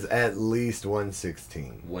says at least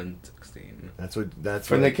 116. 116. That's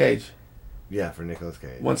For what Nick Cage, Yeah, for Nicolas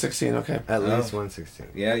Cage. 116. Okay. At Oh. least 116.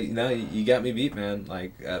 Yeah, you got me beat, man.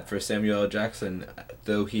 Like for Samuel L. Jackson,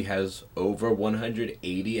 though he has over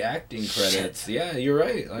 180 acting credits. Yeah, you're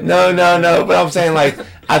right. Like, No. But I'm saying like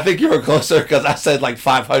I think you were closer because I said like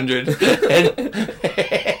 500. And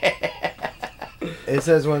It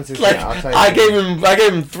says 116. like I'll tell you. I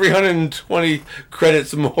gave him 320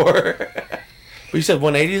 credits more. But you said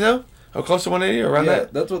 180 though, or close to 180 or around Yeah,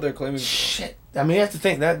 that. that's what they're claiming. Shit. I mean, you have to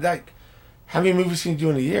think that how many movies can you do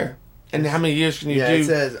in a year, and how many years can you Yeah, do? it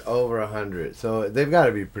says over 100. So they've got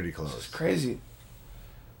to be pretty It's close. crazy.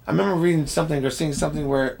 I remember reading something or seeing something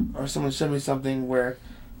where, or someone showed me something where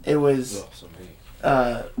it was Oh, so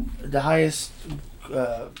many. the highest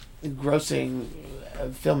grossing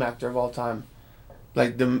film actor of all time.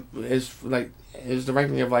 Like is the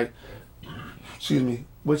ranking of like, excuse me,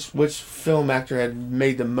 which film actor had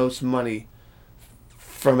made the most money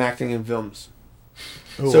from acting in films.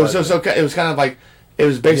 Who So was it? it was kind of like it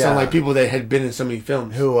was based on Yeah. like people that had been in so many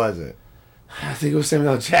films. Who was it? I think it was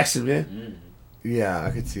Samuel L. Jackson, man. Yeah, I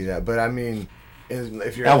could see that. But I mean,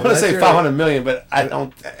 if you're I want to unless say you're- 500 million, but I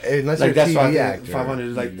don't. Unless Like you're a that's TV why I think actor,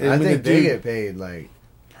 500. Like I mean, think the they dude- get paid like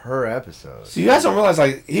per episode. So you guys don't realize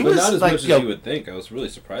like he But was not as like much as yo, you would think. I was really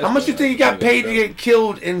surprised. how much by you that. think he got Pretty paid good to get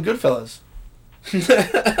killed in Goodfellas?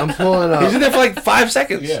 I'm pulling He was in up. there for like 5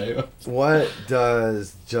 seconds. Yeah. What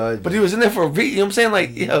does Judge But he was in there for a you know what I'm saying?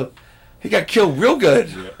 Like, yo, he got killed real good.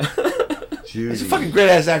 Judy? He's a fucking great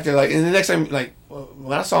ass actor. Like, and the next time, like,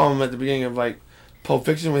 when I saw him at the beginning of like Pulp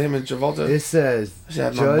Fiction with him and Travolta. It says I should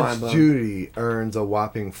have my mind Judge blown. Judy earns a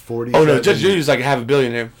whopping 40. Oh no, Judge Judy's like half a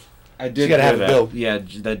billionaire. I did. gotta hear have a that. bill. Yeah,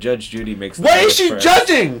 that Judge Judy makes. the What is most she for-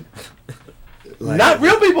 judging? Like, Not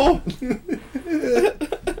real people.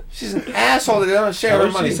 She's an asshole that doesn't share How her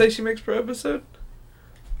much did money. you say she makes per episode?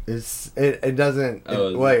 It doesn't.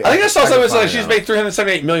 Oh, wait. I think I saw something that said like she's she's made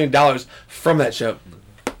 $378 million from that show.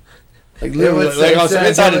 Like It literally, was like on some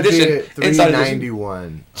inside edition. Inside edition.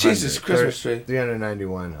 391. Jesus Christmas tree.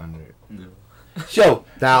 391,100. Yo,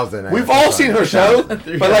 Thousand. we've all seen her show, but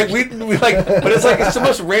like we like, but it's like it's the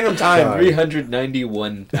most random time. Sorry.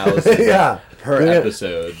 391,000 Yeah. per Yeah.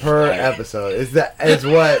 episode. Per Like, episode.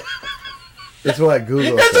 It's what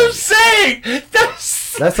Google That's what I'm says. saying.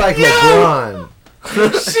 That's like Yo! LeBron.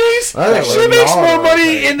 She's I think she makes Ronaldo more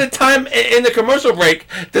money was in the time in the commercial break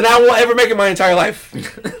than I will ever make in my entire life.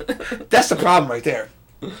 That's the problem right there.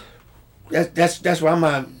 That's where I'm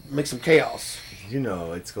gonna make some chaos. You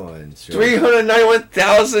know it's going straight.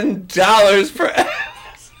 $391,000 per.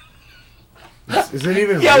 Is it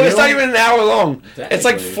even Yo, real? it's not even an hour long. It's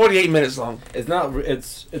like Technically. 48 minutes long. It's not.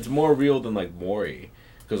 It's more real than like Maury,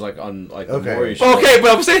 because like on like the Okay. Maury show. Okay,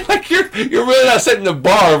 but I'm saying like you're really not setting the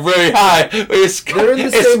bar very high. It's They're in the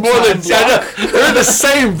it's same more time than they're in the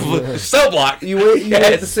same cell block. You wait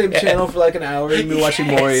Yes. at the same channel for like an hour. You've been watching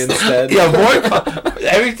Maury instead. Yeah, Maury.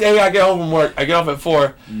 Every day I get home from work, I get off at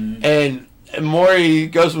 4, and Maury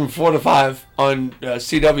goes from 4 to 5 on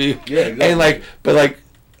CW. Yeah, exactly. And like, but like,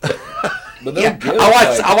 But they'll yeah, give, I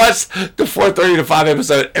like- watch the 4:30 to 5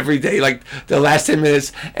 episode every day. Like the last 10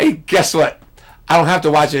 minutes. Hey, guess what? I don't have to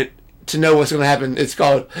watch it to know what's gonna happen. It's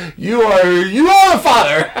called You Are a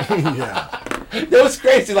Father. Yeah. That was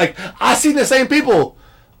crazy. Like I seen the same people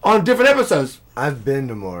on different episodes. I've been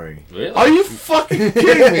to Maury. Really? Are you fucking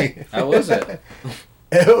kidding me? How was it?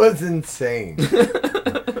 It was insane. I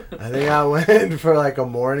think I went for like a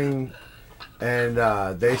morning, and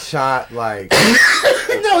they shot like.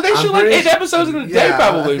 No, they I'm shoot like pretty 8 episodes in a day, Yeah,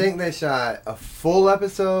 probably. I think they shot a full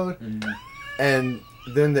episode, and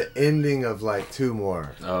then the ending of like 2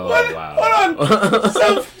 more. Oh What? wow. Hold on.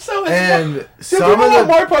 So And did some people of want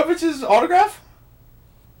the Maury Povich's autograph?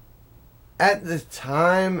 at the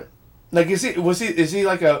time, Like, is he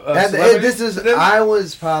like a at the, celebrity this is to them? I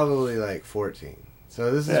was probably like 14,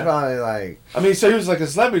 so this is Yeah. probably like I mean, so he was like a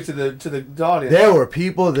celebrity to the audience. there were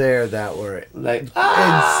people there that were Like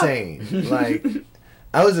insane. Like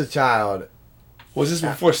I was a child, Was this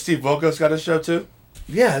before Steve Volkos got his show too?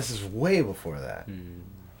 Yeah, this is way before that.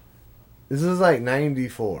 This is like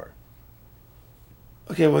 94.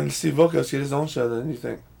 Okay, when did Steve Volkos get his own show then, you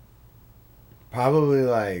think? Probably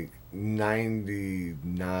like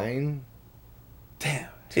 99. Damn.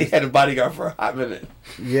 He had a bodyguard for a hot minute.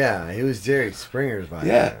 Yeah, he was Jerry Springer's by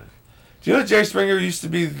Yeah. then. Do you know Jerry Springer used to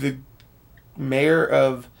be the mayor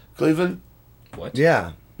of Cleveland? What?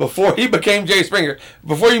 Yeah. Before he became Jerry Springer.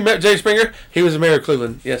 Before you met Jerry Springer, he was the mayor of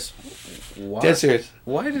Cleveland. Yes. Why? Dead serious.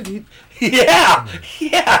 Why did he? Yeah.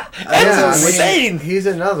 Yeah. That's Yeah, I mean, insane. he's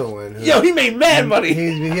another one. Who, Yo, he made mad money.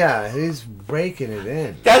 he's breaking it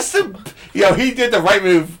in. That's the... Yo, he did the right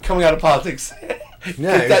move coming out of politics. Yeah,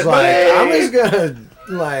 Get that he's like, money. I'm just gonna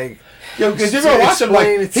like. Yo, because you're gonna watch him, like,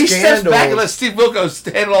 explain he steps back and scandals. lets Steve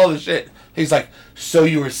Wilkos handle all the shit. He's like, so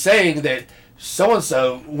you were saying that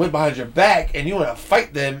so-and-so went behind your back and you want to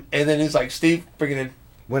fight them, and then he's like, Steve, bring it in.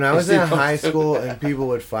 When I was Steve in high Wilkos. school and people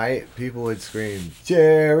would fight, people would scream,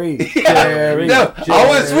 Jerry, Yeah. Jerry. No, I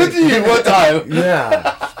was Jerry." with you one time.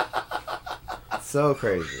 Yeah. So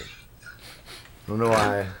crazy. I don't know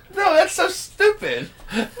why. No, that's so stupid.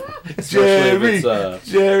 Especially if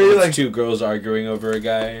Jerry, it's like, two girls arguing over a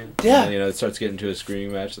guy. Yeah. And, it starts getting to a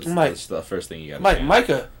screaming match. That's, Mike. that's the first thing you got.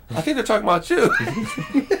 Micah, I think they're talking about you.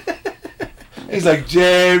 He's like,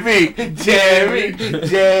 Jerry.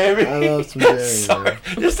 I love some Jerry, Sorry. man.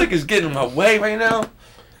 This thing is getting in my way right now.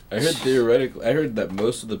 I heard that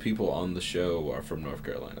most of the people on the show are from North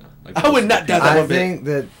Carolina. Like, I would not doubt that I one bit. think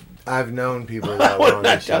that I've known people I that would were on the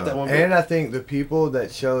not doubt show. that one bit. And I think the people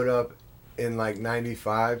that showed up in like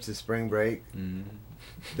 95 to spring break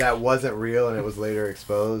that wasn't real and it was later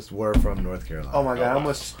exposed were from North Carolina. Oh my god, I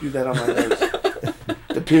almost spewed that on my notes.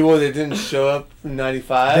 The people that didn't show up in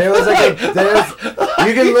 95. There was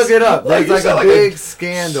you can look it up. There's you like sound a big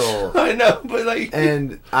scandal. I know, but like...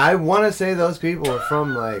 And I want to say those people are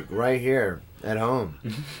from like right here at home.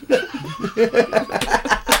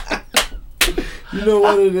 You know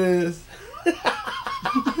what it is?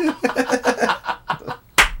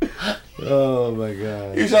 Oh my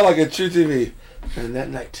god. You sound like a true TV. And that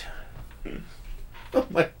night. Oh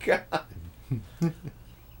my god.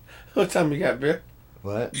 What time you got, bro?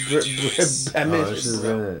 What? I Oh, this missed is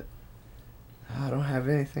it. it. Oh, I don't have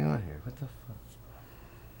anything on here. What the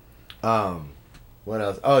fuck? What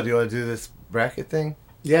else? Oh, do you want to do this bracket thing?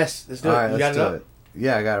 Yes, let's do All it. right, You let's got do it up? it.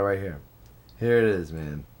 Yeah, I got it right here. Here it is,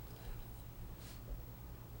 man.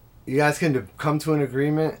 You guys can come to an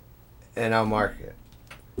agreement, and I'll mark it.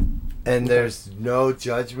 And there's no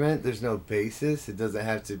judgment. There's no basis. It doesn't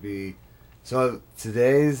have to be. So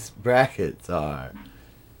today's brackets are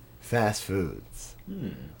fast foods.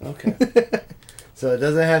 Okay. So it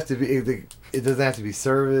doesn't have to be. It doesn't have to be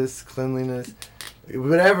service, cleanliness,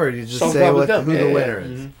 whatever. You just Some say club who with them. the Yeah, winner yeah.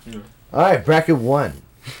 is. Mhm. All right, bracket 1.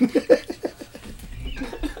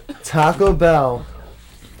 Taco Bell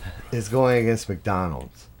is going against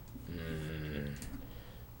McDonald's.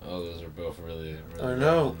 Oh, those are both really. I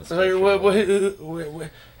know. on the So, like, spectrum.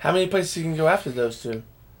 how many places you can go after those two?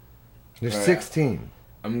 There's Right. 16.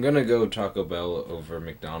 I'm gonna go Taco Bell over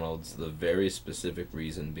McDonald's. The very specific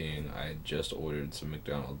reason being, I just ordered some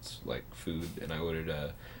McDonald's like food, and I ordered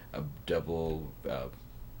a double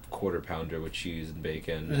quarter pounder with cheese and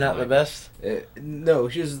bacon. Not the like, best. No,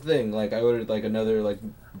 here's the thing. Like I ordered like another like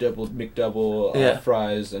double McDouble Yeah.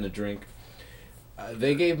 fries and a drink.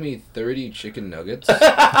 They gave me 30 chicken nuggets and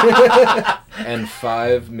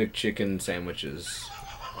 5 McChicken sandwiches.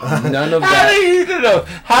 None of How that. do you know?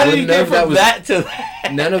 How do you None get of that from was- that to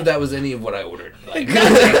that? None of that was any of what I ordered. Like, No,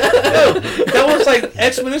 that was like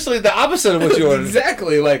exponentially the opposite of what you ordered.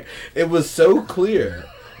 exactly. Like it was so clear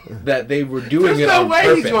that they were doing There's it no on way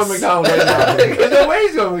purpose. he's going McDonald's right now. There's no way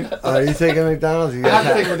he's going McDonald's. Are you taking McDonald's? You I have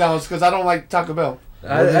guys to take McDonald's because I don't like Taco Bell.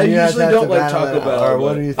 I you guys usually have don't to like battle Taco it out, Bell. Or what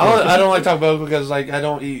but- do you think? I don't like Taco Bell because like I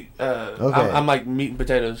don't eat. I'm like meat and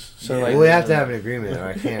potatoes. So like well, we have to have an agreement, or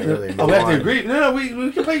I can't really. Oh, we have to move on. agree. No,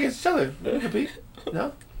 we can play against each other. We can compete.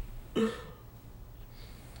 No,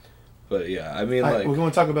 But yeah, I mean, all right, like we're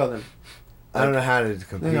going to Taco Bell then. I don't know how to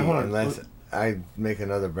compete hold on. unless I make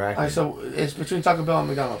another bracket. All right, so it's between Taco Bell and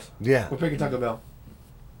McDonald's. Yeah, We're picking Taco Bell.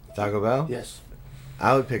 Taco Bell. Yes.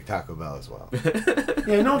 I would pick Taco Bell as well.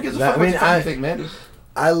 Yeah, no one gives a That- fuck I mean, what you I- think, man.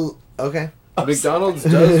 Okay. McDonald's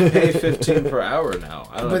does pay 15 per hour now.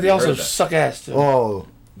 I don't know But if they you also heard that. suck ass too. Oh,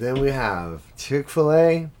 then we have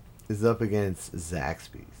Chick-fil-A is up against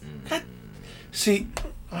Zaxby's. See,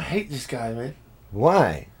 I hate this guy, man.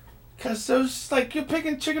 Why? Cause those like you're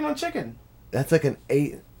picking chicken on chicken. That's like an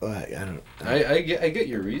 8. I don't. I get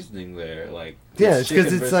your reasoning there. Like Yeah, it's because chicken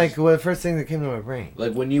it's versus- like the first thing that came to my brain.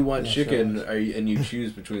 like when you want Yeah, chicken, sure. and you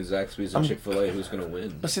choose between Zaxby's and Chick-fil-A, who's gonna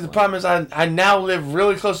win? But see, the problem is I now live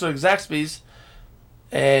really close to Zaxby's,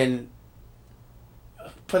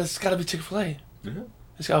 but it's got to be Chick-fil-A. Yeah.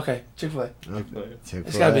 Okay, Chick-fil-A. Okay.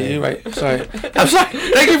 It's got to be you, right? Sorry. I'm sorry.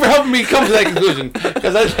 Thank you for helping me come to that conclusion.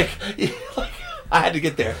 Because I had to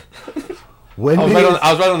get there. Wendy's,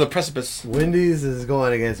 I was right on the precipice. Wendy's is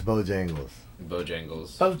going against Bojangles.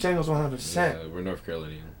 Bojangles. Bojangles 100%. Yeah, we're North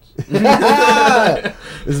Carolinians.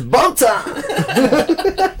 It's bump time.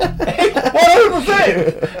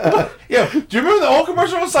 100%. Yo, do you remember the old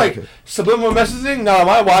commercial? It's like subliminal messaging, not on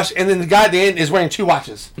my watch, and then the guy at the end is wearing 2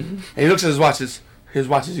 watches. And he looks at his watches. He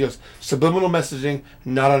goes, subliminal messaging,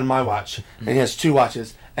 not on my watch. And he has 2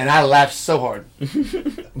 watches. And I laughed so hard. I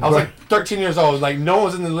was like 13 years old. Like, no one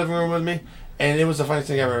was in the living room with me. And it was the funniest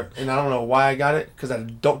thing ever. And I don't know why I got it, because I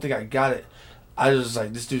don't think I got it. I was just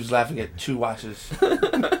like, this dude's laughing at 2 watches.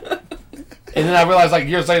 And then I realized, like,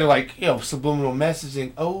 years later, like, subliminal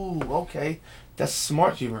messaging. Oh, okay. That's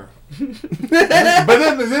smart humor. but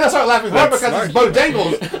then I started laughing hard because it's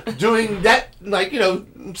Bojangles doing that, like,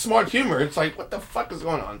 smart humor. It's like, what the fuck is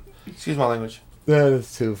going on? Excuse my language. That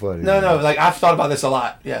is too funny. No, like, I've thought about this a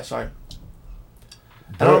lot. Yeah, sorry.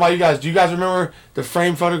 I don't know about you guys. Do you guys remember the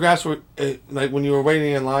frame photographs where, like, when you were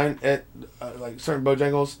waiting in line at, like, certain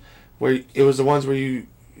Bojangles, where it was the ones where you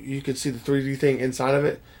could see the 3D thing inside of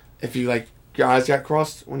it if you, like, your eyes got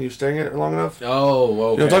crossed when you were staring at it long enough? Oh, okay. You know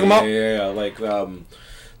what I'm talking about? Yeah. Like,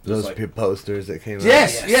 those like, posters that came out.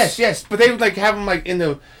 Yes. But they would, like, have them, like, in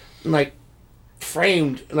the, like,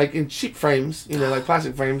 framed, like, in cheap frames, like,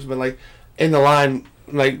 plastic frames, but, like, in the line,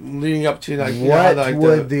 like, leading up to, like, what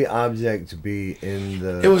would the object be in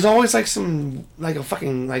the... It was always, like, some, like, a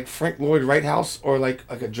fucking, like, Frank Lloyd Wright house, or, like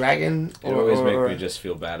a dragon. It always made me just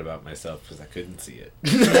feel bad about myself because I couldn't see it.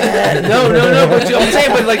 No, but I'm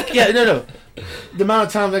saying, but, like, no. The amount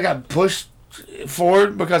of times I got pushed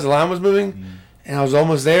forward because the line was moving, and I was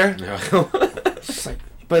almost there. It's just like,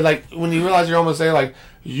 but, like, when you realize you're almost there, like,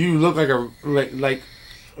 you look like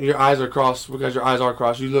your eyes are crossed because your eyes are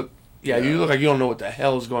crossed. You look like you don't know what the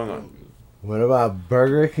hell is going on. What about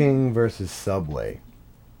Burger King versus Subway?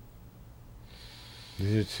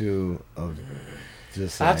 These are 2 of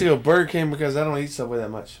just... I have to go Burger King because I don't eat Subway that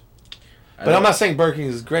much. But I'm not saying Burger King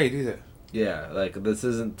is great either. Yeah, like, this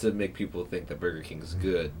isn't to make people think that Burger King is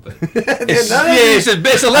good, but... It's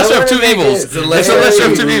a lesser of 2 evils. It's a lesser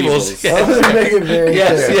of 2 evils. I want to make it very clear.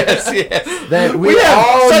 Yes. That we have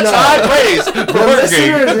all such know, high praise for the Burger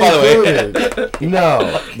King, listeners by the way. included, know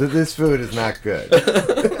that this food is not good.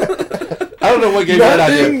 I don't know what gave you that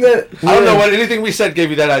idea. I don't know what. anything we said gave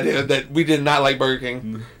you that idea that we did not like Burger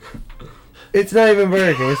King. It's not even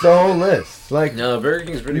Burger King. It's the whole list. Like, No, Burger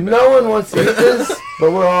King's pretty bad. no one wants to eat this,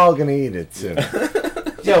 but we're all gonna eat it soon.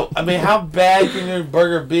 Yo, I mean, how bad can your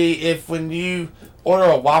burger be if when you order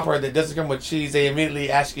a Whopper that doesn't come with cheese, they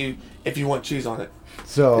immediately ask you if you want cheese on it?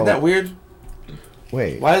 So Isn't that weird?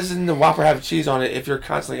 wait, Why doesn't the Whopper have cheese on it if you're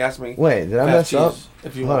constantly asking me? did I to have mess up? cheese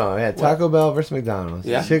if you Hold want? on, we had Taco Bell versus McDonald's,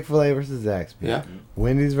 Yeah. Chick-fil-A versus Zaxby's, Yeah.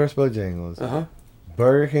 Wendy's versus Bojangles, Uh-huh.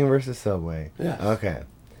 Burger King versus Subway. Yeah. Okay.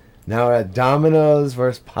 Now we're at Domino's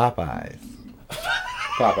versus Popeyes.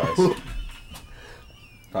 Popeyes.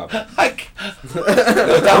 Popeyes. Like,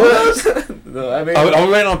 Domino's? No, I mean... Are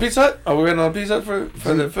we waiting on Pizza Hut? Are we waiting on Pizza Hut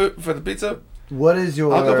for the food for the pizza? What is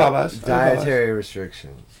your I'll go Popeyes. I'll go dietary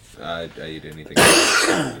restrictions? I eat anything.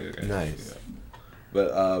 Okay. Nice.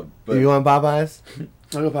 But You want Popeyes?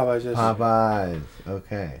 I'll go Popeyes. Yes. Popeyes.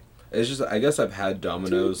 Okay. it's just, I guess I've had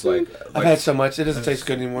Domino's, like... I've had so much; it doesn't taste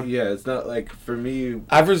good anymore. Yeah, it's not, like, for me...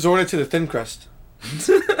 I've resorted to the thin crust.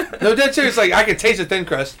 No, dead serious. Like, I can taste the thin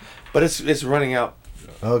crust, but it's running out.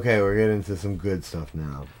 Okay, we're getting into some good stuff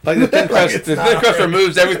now. Like the thin crust, it's the not thin crust hard.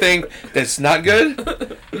 removes everything that's not good.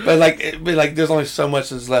 But like there's only so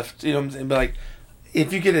much that's left. You know what I'm saying? But like,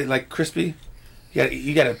 if you get it like crispy,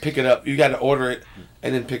 you gotta pick it up. You gotta order it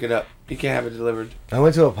and then pick it up. You can't have it delivered. I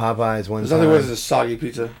went to a Popeyes one There's time, nothing worse than a soggy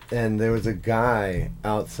pizza. and there was a guy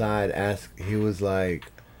outside. He was like,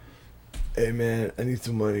 "Hey man, I need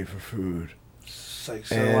some money for food." It's like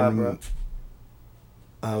so loud, bro.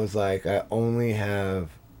 I was like, "I only have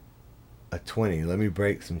a 20. Let me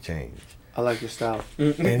break some change." I like your style.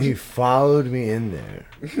 And he followed me in there.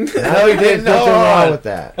 No, he didn't. There's No, nothing wrong with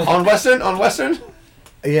that. On Western.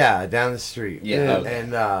 Yeah, down the street. Yeah, okay.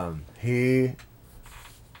 And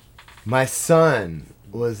my son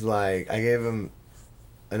was like, I gave him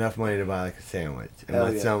enough money to buy like a sandwich, and Hell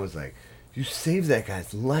my yeah. son was like, "You saved that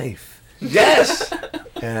guy's life." Yes.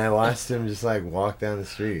 And I watched him just like walk down the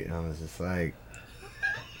street, and I was just like,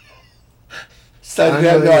 So you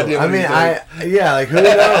have no idea. I What mean, he's doing. yeah, like who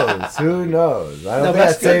knows? Who knows? I don't No, think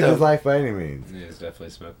that's that saved good, his though. life by any means. Yeah, he's definitely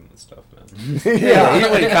smoking that stuff, man. Yeah, he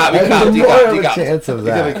went cop. He There's copped. He more copped. of He a copped. chance of He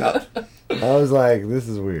definitely that. copped. I was like, this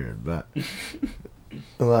is weird, but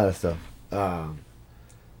a lot of stuff.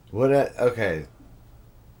 Okay,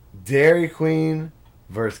 Dairy Queen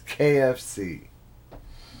versus KFC.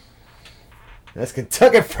 That's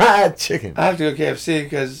Kentucky Fried Chicken. I have to go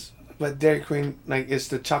KFC but Dairy Queen, like, it's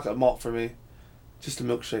the chocolate malt for me. Just a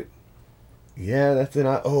milkshake. Yeah, that's an.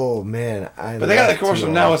 Oh man, But they got the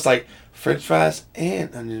commercial now. It's like French fries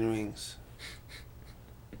and onion rings.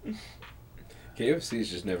 KFC's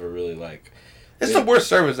just never really like. It's the worst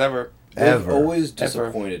service ever. They've Ever. always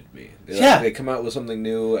disappointed me. Yeah. They come out with something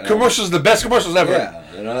new. And Commercials, the best commercials ever. Yeah,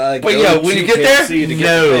 and I like. But go yeah, when to you get there, KFC to get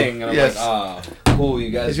no. the thing, and I'm Yes. like, ah, cool, you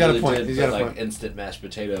guys He's got a really point. did He's put, got a like point. instant mashed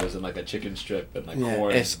potatoes and like a chicken strip and like Yeah,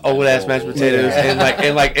 corn. it's and old ass mashed bowl. potatoes Yeah.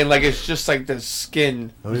 and like it's just like the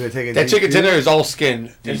skin. Are we gonna take a That DQ? chicken tender is all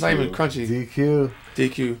skin. It's not even DQ. crunchy. DQ.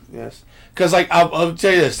 DQ, yes. Because like I'll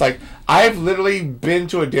tell you this, like I've literally been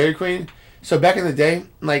to a Dairy Queen. So back in the day,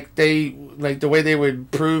 like the way they would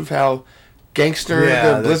prove how gangster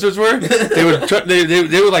Yeah, the blizzards were, they would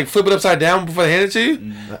they would like flip it upside down before they hand it to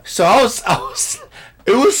you. So I was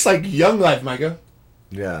it was like young life, Micah.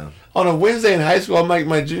 Yeah. On a Wednesday in high school, I'm like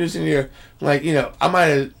my junior senior year, like I might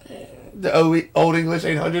have the old English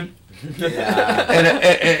 800 Yeah.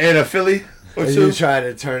 and a Philly or And two. you try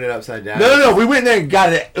to turn it upside down. No. We went there and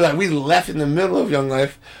got it. Like we left in the middle of young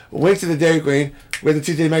life. Went to the Dairy Queen where the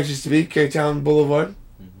TJ Maxx used to be, Carytown Boulevard.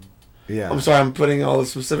 Yeah. I'm sorry, I'm putting all the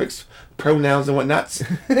specifics, pronouns and whatnots.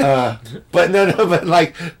 But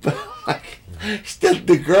like still,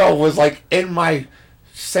 the girl was like in my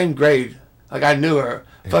same grade. Like I knew her.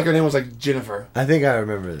 I feel like her name was like Jennifer, I think I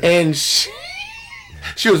remember this. and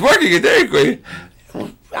she was working at Dairy Queen.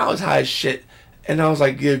 I was high as shit, and I was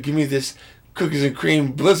like, "Yeah, give me this cookies and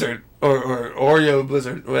cream Blizzard or Oreo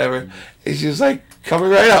Blizzard, whatever." And she was like,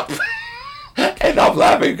 "Coming right up," and I'm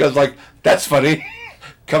laughing because like that's funny.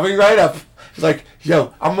 Coming right up. She's like,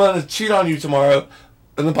 "Yo, I'm gonna cheat on you tomorrow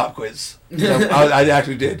in the pop quiz." So I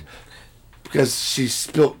actually did because she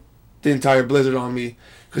spilt the entire Blizzard on me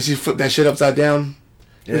because she flipped that shit upside down.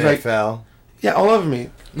 It was Yeah, like, it fell. yeah, all over me.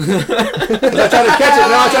 'Cause I tried to catch it.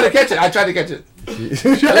 No, I tried to catch it. I tried to catch it.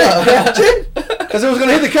 Because it was going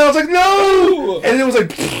to hit the cow. I was like, no! And it was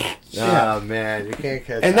like, yeah. Oh man, you can't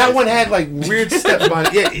catch. And that ice one cream. had like weird steps behind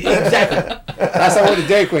it. Yeah, exactly. That's how I went to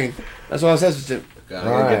Dairy Queen. That's what I was sensitive God, I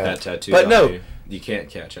gotta Alright. get that tattooed. But on no. me. You can't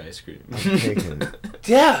catch ice cream. Taking it.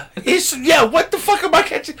 to. Yeah. What the fuck am I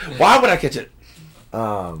catching? Why would I catch it?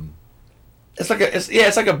 It's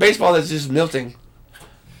like a baseball that's just melting.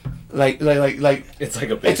 Like It's like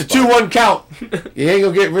a. it's a baseball. 2-1 count. You ain't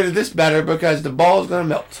gonna get rid of this batter because the ball's gonna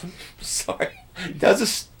melt. Sorry. That's a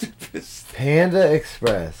stupid. Panda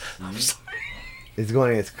Express I'm sorry. is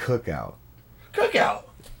going against Cookout. Cookout.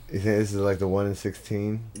 You think this is like the 1 in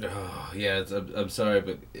 16? Oh, yeah, I'm sorry,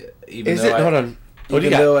 but even Is though it? Hold on. What do you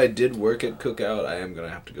even got? though I did work at Cookout, I am gonna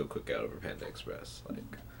have to go Cookout over Panda Express. Like,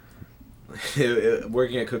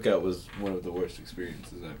 working at Cookout was one of the worst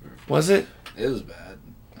experiences ever. Was it? It was bad.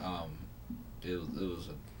 It was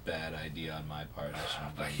a bad idea on my part. I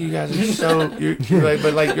shouldn't have done You that. guys are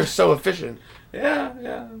so you're so efficient.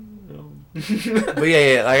 Yeah. But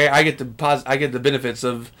yeah, like, I get the benefits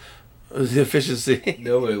of the efficiency.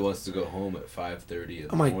 Nobody wants to go home at 5:30 in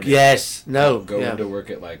the Oh my morning. yes, no, Go yeah. into work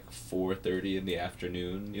at like 4:30 in the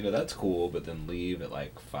afternoon. You know, that's cool, but then leave at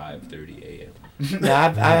like 5:30 a.m. Now, I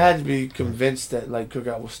had to be convinced that like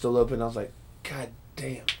Cookout was still open. I was like, God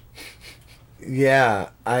damn. Yeah,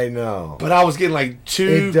 I know. But I was getting like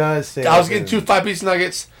two. It does say. I was getting 2 5-piece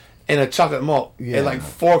nuggets and a chocolate malt Yeah. at like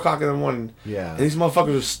 4 o'clock in the morning. Yeah. And these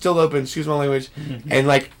motherfuckers were still open. Excuse my language. And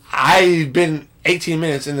like I've been 18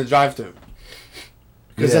 minutes in the drive-thru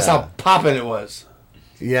because that's Yeah. how popping it was.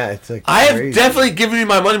 Yeah, it's like. I have crazy. definitely given you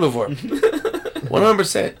my money before.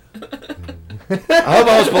 100%. I hope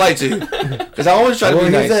I was polite to you because I always try to Well,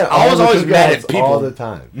 be he nice. said I was all the always mad at cookouts people. all the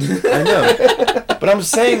time. I know, but I'm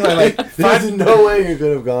saying like There's 5. no way you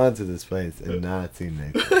could have gone to this place and not seen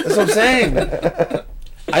Nathan. That's what I'm saying.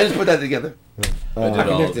 I just put that together. I did all of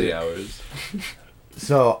connected the it. hours.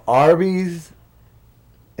 So Arby's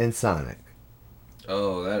and Sonic.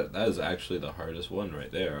 Oh, that is actually the hardest one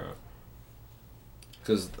right there.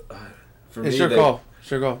 Because for It's me, your call. It's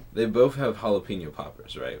your call. they both have jalapeno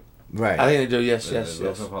poppers, right? Right. I think they do. Yes, They yes, both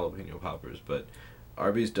yes. have jalapeno poppers, but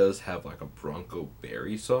Arby's does have like a Bronco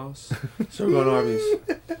berry sauce. So we're going to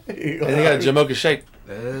Arby's. And they got a Jamocha shake.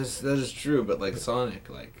 That is true, but like Sonic,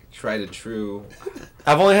 like tried and true.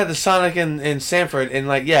 I've only had the Sonic in Sanford, and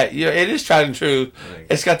like, yeah, it is tried and true. Like,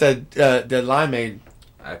 It's got the limeade.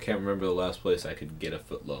 I can't remember the last place I could get a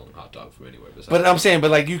foot long hot dog from anywhere. Besides But I'm saying,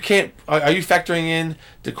 but like, you can't. Are you factoring in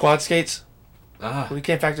the quad skates? ah, We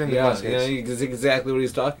can't factor in the yeah, quad skates. yeah, that's exactly what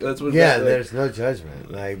he's talking. That's what. Yeah, that- there's no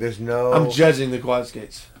judgment. Like, there's no. I'm judging the quad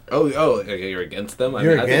skates. Oh, okay, you're against them.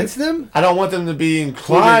 You're I think- against them? I don't want them to be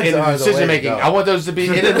included Quads in the are the way to decision making. go. I want those to be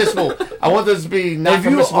inadmissible. I want those to be not If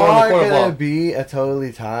you permissible in the are court of gonna law. be a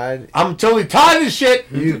totally tied, I'm totally tired of this shit.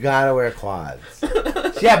 you gotta wear quads.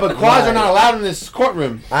 Yeah, but quads are Right. not allowed in this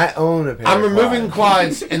courtroom. I own a pair. I'm of removing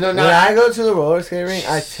quads, and they're When not. I go to the roller skate rink,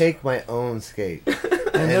 I take my own skate.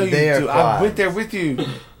 I know and you they are do. I went quads. there with you.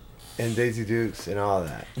 And Daisy Dukes and all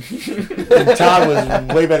that. And Todd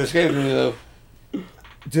was way better skater than me, though.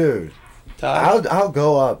 Dude, Todd? I'll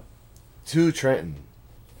go up to Trenton.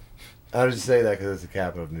 I'll just say that because it's the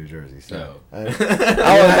capital of New Jersey. So. No. I was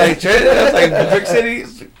like, Trent, I was like, Brick City.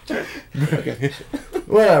 Okay.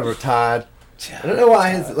 Whatever, Todd. I don't know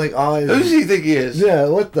why his, like, all his... Who does he think he is? Yeah,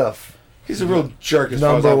 what the He's a real jerk as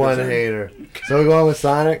far as number I'm one concerned. hater. So we're going with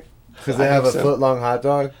Sonic? Because they I have a think so. foot-long hot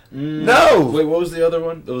dog? No! Wait, what was the other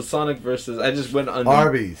one? It was Sonic versus. I just went on.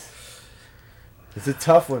 Arby's. It's a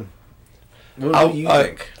tough one. What do you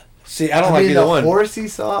think? See, I don't like mean, either the one. horsey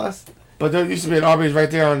sauce, But there used to be an Arby's right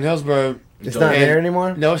there on Hillsborough. it's Don't- not and- there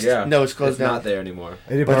anymore? No, it's closed it's down. not there anymore.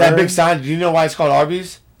 It But that burned? big sign, do you know why it's called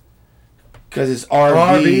Arby's? Because it's RB.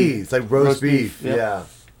 Arby's, like roast beef. yep. Yeah.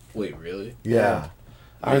 Wait, really? Yeah.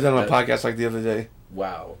 I heard that on a podcast like the other day.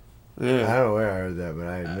 Wow. I Yeah. don't know where I heard that, but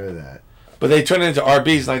I knew that. But they turned it into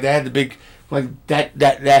RB's. Like, they had the big... Like, that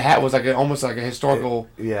hat was like almost like a historical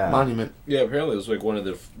Yeah. monument. Yeah, apparently it was like one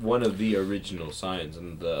of the original signs,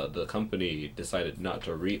 and the company decided not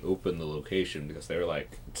to reopen the location because they were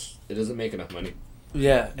like, it doesn't make enough money.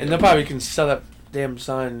 Yeah, and they probably can sell that damn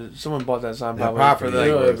sign. Someone bought that sign That probably property for the...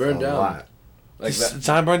 Yeah, it worth burned a down. lot. Like The that.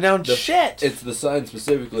 sign burned down? the- Shit! It's the sign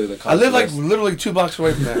specifically that. I live like cost literally 2 blocks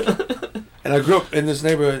away from that. And I grew up in this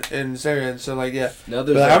neighborhood, in this area, and so like, yeah. Now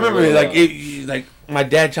there's. But I remember a like little, like my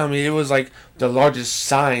dad telling me it was like the largest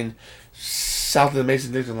sign south of the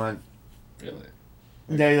Mason-Dixon line. Really?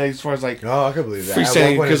 Yeah, like as far as like Oh, I could believe that.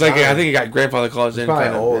 freestanding, because like I think think it got grandfather clause in. probably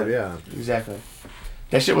kinda. old, yeah. Exactly.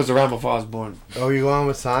 That shit was around before I was born. Oh, you going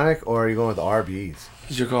with Sonic or are you going with RB's?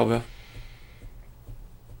 What's your call, Bill?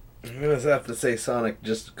 I'm gonna have to say Sonic,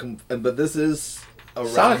 but this is. around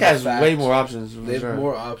Sonic the has fact- way more options. For They have sure.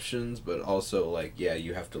 more options, but also like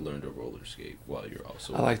you have to learn to roller skate while you're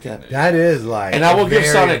also. I like that. working there. That is like And I will give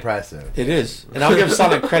very Sonic- impressive. It is, and I'll give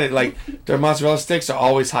Sonic credit. Like their mozzarella sticks are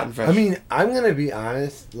always hot and fresh. I mean, I'm gonna be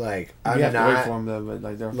honest. Like, you I'm have to wait not for them though, but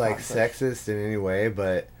like they're like hot and fresh. sexist in any way,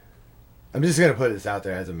 but I'm just gonna put this out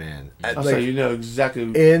there as a man. I'll Like, say you know exactly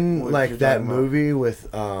in what like you're that talking about. movie with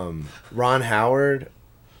Ron Howard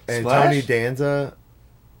and Splash? Tony Danza,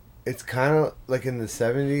 it's kind of like in the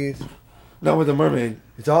 70s. No, with the mermaid.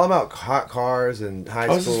 It's all about hot cars and high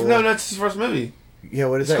Oh, it's school. no, that's his first movie. Yeah,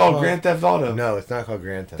 what is It's that called Grand Theft Auto. No, it's not called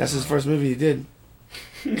Grand Theft. That's his first movie he did.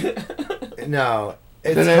 No,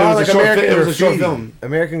 it's No, no, it called was like a short American fi- it was a short Graffiti. film.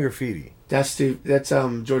 American Graffiti. That's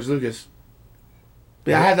George Lucas.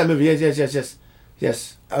 Yeah, I had that movie.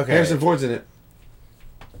 Yes. Okay. Harrison Ford's in it.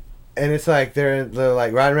 And it's like they're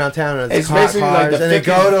like riding around town and it's It's hot basically cars like the and they 50s,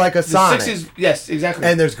 go to like a the Sonic. 60s. Yes, exactly.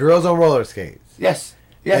 And there's girls on roller skates. yes,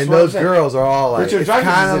 and what I'm those saying. girls are all like, Richard it's Dreyfuss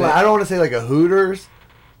kind is of in like, it. I don't want to say like a Hooters,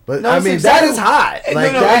 but No, I it's mean, exactly- that is hot. No,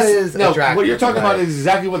 Like, no, that it's- is no. attractive. What you're talking about Like, is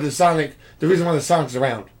exactly what the reason why the Sonic's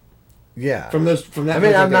around. yeah. From that. I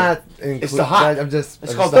mean, I'm not. It's the hot. I'm just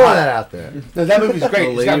It's I'm called just the throwing hot. that out there. No, that movie's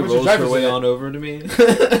great. The It's got lady Richard rolls her Dreyfuss way in it. on over to me.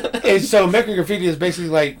 And so American Graffiti is basically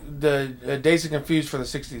like the Dazed and Confused for the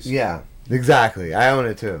 60s. Yeah, exactly. I own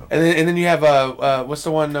it too. And then you have what's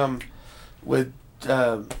the one with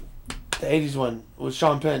the 80s one with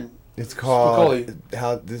Sean Penn. It's called Spicoli.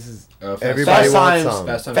 how this is. Fast Everybody Fast wants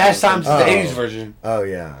Times. some. Fast Times is Oh. the 80s version Oh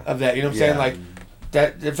yeah. of that. You know what I'm Yeah. saying? Like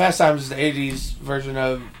that. The Fast Times is the 80s version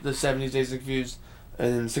of the 70s Dazed and Confused,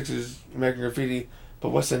 and then the 60s American Graffiti. But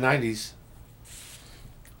what's the 90s?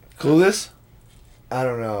 Clueless. I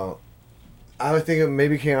don't know. I would think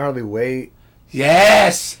maybe Can't Hardly Wait.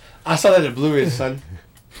 Yes, I saw that at Blu-ray, son.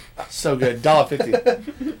 So good,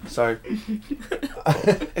 $1.50. Sorry,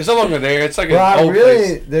 it's no longer there. It's like an Well, old really,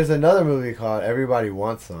 place. there's another movie called Everybody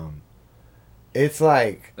Wants Some. It's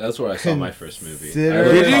like That's where I saw my first movie. I Consider-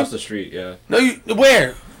 lived Did you? across the street. Yeah. No,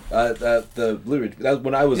 where? The Blue Ridge. That was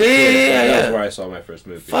when I was. Yeah, a kid, yeah, That yeah. was where I saw my first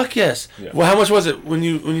movie. Fuck yes. Yeah. Well, how much was it when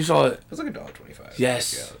you saw it? It was like $1.25.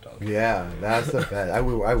 Yes. Yeah, Yeah, that's the best. I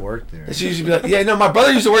worked there. She used to be like, yeah, no, my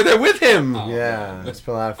brother used to work there with him. Yeah, it's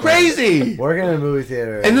been a lot of fun. Crazy. Working in a movie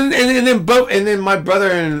theater. And then my brother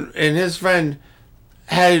and his friend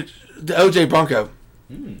had the OJ Bronco.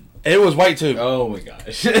 It was white too. Oh my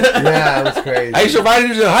gosh. yeah, it was crazy. I used to ride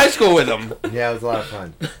into high school with him. Yeah, it was a lot of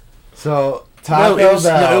fun. So Taco No, it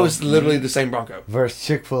Bell was literally the same Bronco. versus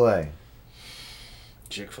Chick-fil-A.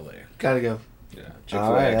 Chick-fil-A. Gotta go. Yeah. All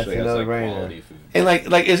Chick-fil-A right, actually that's has like no-brainer. quality food. And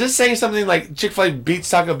like, is this saying something like Chick-fil-A beats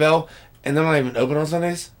Taco Bell and they're not even open on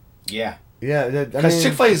Sundays? Yeah. Yeah, Because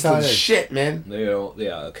Chick-fil-A is that's how the it is. shit, man. They don't.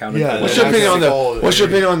 Yeah. Accounted Yeah, for. What's they're your not opinion on gonna the fold. What's your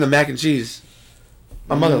opinion on the mac and cheese?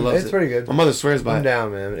 My mother loves it. It's pretty good. My mother swears by I'm it.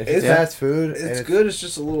 down, man. If it's It's- fast food, and It's good. It's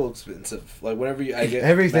just a little expensive. Like whenever I get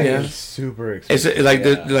Everything Yeah. is super Is expensive. it like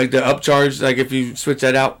Yeah. the upcharge? Like if you switch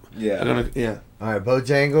that out, Yeah. I'm gonna, yeah. All right,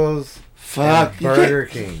 Bojangles, Fuck. and you Burger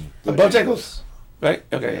King. can't- Bojangles. Right?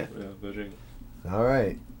 Okay. Yeah. Yeah, Bojangles. All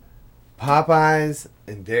right, Popeyes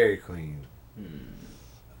and Dairy Queen.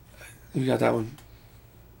 You got that one.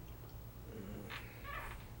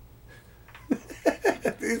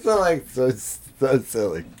 These are like so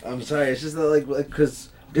silly. I'm sorry. It's just that like because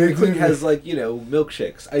Dairy Queen has like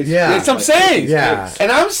milkshakes. Ice Yeah. cream, That's what I'm like, saying. Yeah.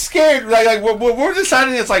 And I'm scared. Like we're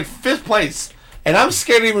deciding it's like fifth place, and I'm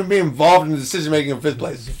scared to even be involved in the decision making of fifth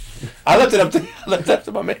place. I left it up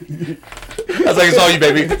to my man. I was like, it's all you,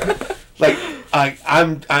 baby. Like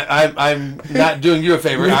I'm not doing you a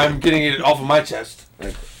favor. I'm getting it off of my chest.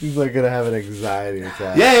 Like, He's like gonna have an anxiety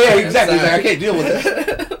attack. yeah, exactly. He's like, I can't deal with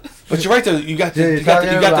this. But you're right though. You got Dude, you got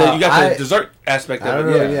I- the dessert aspect I of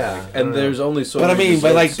don't it. know. Yeah. Yeah. And there's only so. But I many mean,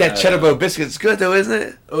 but like desserts, that cheddar bow biscuit's good though, isn't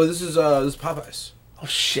it? Oh, this is Popeyes. Oh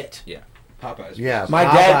shit. Yeah. Popeyes. Yeah. My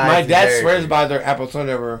Popeyes dad and dad Dairy swears Queen. by their apple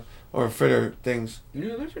turnover or fritter things.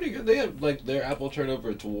 Yeah, they're pretty good. They have like their apple turnover.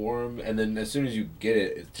 It's warm, and then as soon as you get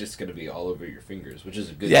it, it's just gonna be all over your fingers, which is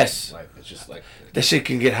a good. Yes. Thing. Like it's just like. That shit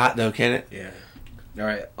can get hot though, can it? Yeah. All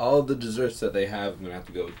right, all the desserts that they have, I'm gonna have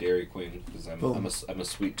to go with Dairy Queen because Boom. I'm a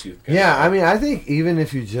sweet tooth guy. Yeah, I mean, I think even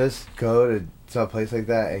if you just go to some place like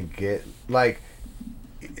that and get like,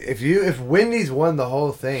 if Wendy's won the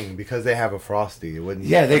whole thing because they have a Frosty, it wouldn't.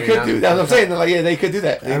 Yeah, they I mean, could I'm- do. That's what I'm saying. They're like, yeah, they could do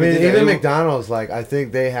that. They I could mean, do that. even It- McDonald's, like, I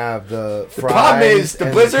think they have the The fries. problem is the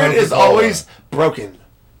and Blizzard is Coca-Cola. always broken.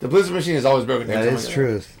 The Blizzard machine is always broken. That every time is I go.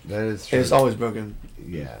 true. That is true. It's always broken.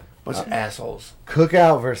 Yeah. Bunch of assholes.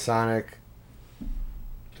 Cookout versus Sonic.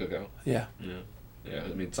 Cookout. Yeah. Yeah. Yeah,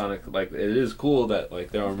 I mean Sonic. Like it is cool that like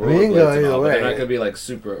they're on We can go rollerblades and either all, but they're way. not gonna be like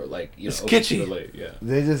super like It's open kitschy. super late. Yeah.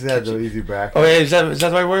 They just got the easy bracket. Oh, yeah, is that the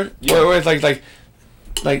right word? Yeah. Where it's like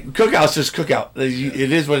cookout's just cookout. Like,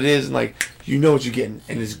 it is what it is, and like you know what you're getting,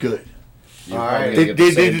 and it's good. You're All probably right. gonna get the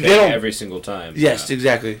They same thing don't- every single time. Yes, Yeah.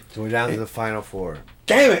 exactly. So we're down to the final four.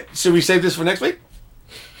 Damn it! Should we save this for next week?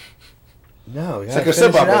 No, we It's gotta like a finish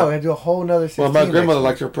soap it opera. out. We gotta do a whole nother 16. Well, my grandmother next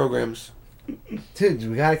liked her programs. week. Dude,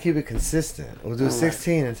 we gotta keep it consistent. We'll do All right.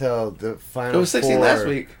 16 until the final It was 16 four. last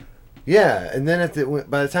week. Yeah, and then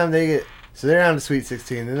by the time they get, so they're down to Sweet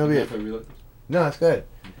 16, then they'll be, If I reload- no, it's good.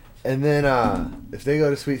 And then if they go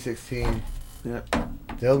to Sweet 16, Yeah.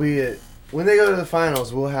 they'll be at, when they go to the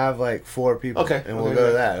finals, we'll have like 4 people. Okay, And we'll okay, go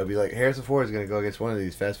to good. that. It'll be like Harrison Ford is gonna go against one of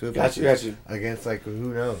these fast food Got you, places got you. against like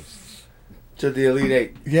who knows. To the Elite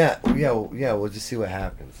Eight. Yeah. We'll just see what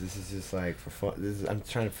happens. This is just like for fun. I'm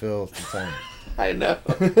trying to fill some time. I know.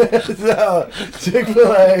 So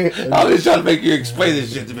Chick-fil-A. I was just trying to make you explain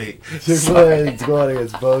this shit to me. Chick-fil-A is going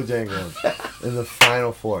against Bojangles in the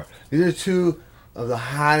final four. These are 2 of the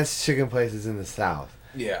hottest chicken places in the South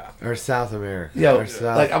Yeah. or South America. Yo, or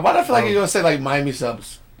South, like, why do I feel like you're gonna say like Miami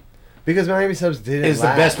Subs because Miami Subs didn't. is the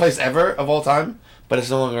last. best place ever of all time, but it's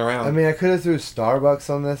no longer around. I mean, I could have threw Starbucks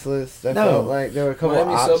on this list. I No. felt like there were a couple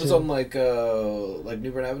Miami options. subs on like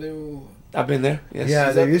New Bern Avenue. I've been there. Yes. Yeah,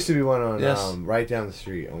 Is there that- used to be one on Yes. right down the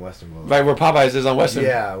street on Western Boulevard. Right where Popeyes is on Western.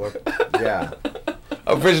 Yeah, yeah.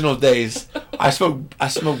 Original days. I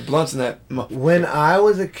smoked blunts in that. When I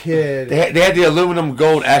was a kid, They had the aluminum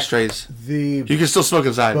gold ashtrays. the You can still smoke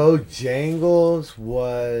inside. Bojangles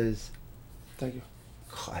was, Thank you.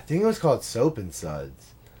 I think it was called Soap and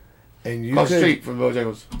Suds, and you Across the could street from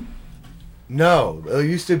Bojangles. no, it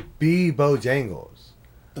used to be Bojangles.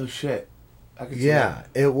 Oh shit. I can see Yeah,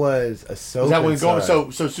 it was a soap. Was that when and going?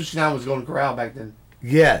 Suds. So Sushi Town was Golden Corral back then.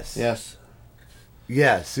 Yes, Yes.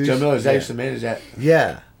 yes. Joe Miller's yeah. used to manage that.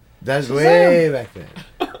 Yeah, that's way back then.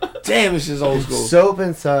 Damn, this is old school. Soap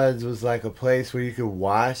and Suds was like a place where you could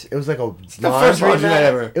wash. It was like a the first laundromat laundromat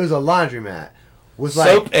ever. It was a laundromat with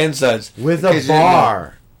Soap like and suds. with In a case you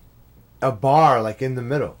didn't know. bar like in the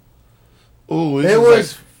middle. Ooh, It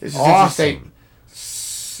was this is awesome.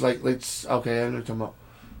 Like, let's okay. I know what you're talking about.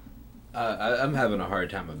 I'm having a hard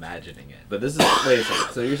time imagining it. But this is wait a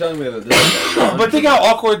second. So you're telling me that this is a But think how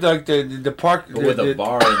awkward like the park with a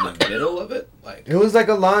bar in the middle of it, like It was like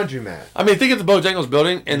a laundromat. I mean, think of the Bojangles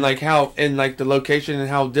building and like how and like the location and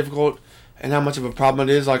how difficult and how much of a problem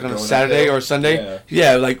it is like on a Going Saturday uphill. or Sunday.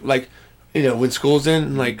 Yeah, like you know when school's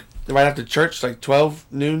in like right after church like 12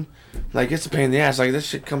 noon, like it's a pain in the ass. Like this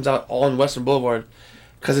shit comes out all on Western Boulevard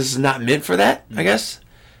because it's not meant for that. I guess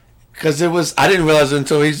because it was I didn't realize it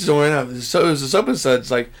until he's showing up. So it was a soap and suds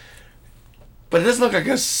like, but it doesn't look like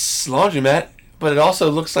a laundromat. But it also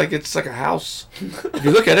looks like it's like a house. If you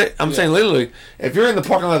look at it, I'm saying literally, if you're in the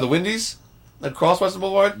parking lot of the Wendy's, across Western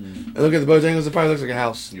Boulevard, and look at the Bojangles, it probably looks like a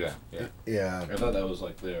house. yeah. Yeah. I thought that was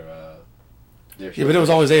like their Yeah, but it was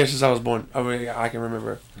always there since I was born. I mean, I can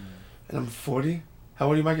remember. And I'm 40. How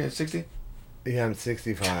old are you, Mike? 60? Yeah, I'm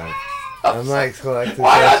 65. I'm like collecting.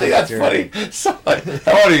 Why? I Social think that's Security. funny. So,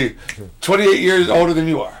 how old are you? 28 years older than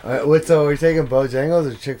you are. So we're taking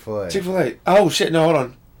Bojangles or Chick-fil-A? Chick-fil-A. Oh, shit. No, hold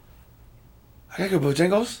on. I gotta go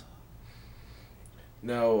Bojangles?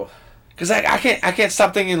 No. Because I can't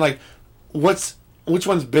stop thinking, like, which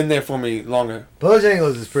one's been there for me longer?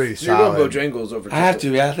 Bojangles is pretty You're solid. going Bojangles over. I have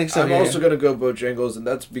to. Yeah, I think so. I'm yeah. also gonna go Bojangles, and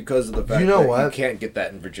that's because of the fact You know that what? you can't get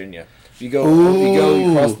that in Virginia. If you go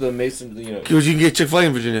across the Mason, Because you can get Chick-fil-A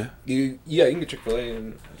in Virginia. you can get Chick-fil-A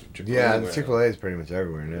and Yeah, anywhere. Chick-fil-A is pretty much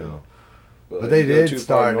everywhere now. But But they you go did too far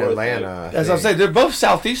start in north, Atlanta. like- I That's what I'm think. saying. They're both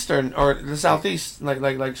southeastern, or the southeast,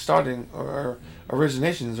 like starting or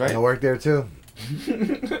originations, I right? worked there too.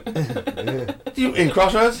 You in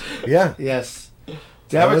Crossroads? Yeah, Yes.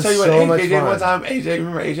 Did That I ever was tell you what so much AJ did one fun. time? AJ,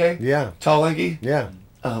 remember AJ? yeah, Tall, lanky, yeah.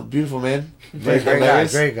 beautiful man. Great guy,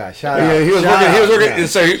 Hilarious. great guy. Shout Yeah, out. he was Shout working. He was out, working. yeah.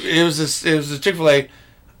 So it was a Chick-fil-A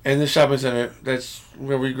in the shopping center. That's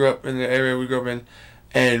where we grew up in the area we grew up in,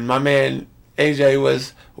 and my man AJ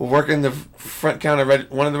was working the front counter,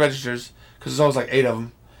 one of the registers, because there's always like 8 of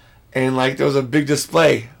them, and like there was a big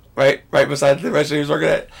display right beside the register he was working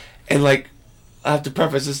at, and like I have to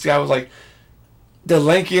preface this guy was like the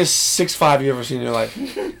lankiest 6'5" you ever seen in your life.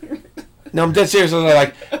 No, I'm dead serious. I was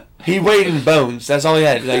like, he weighed in bones. That's all he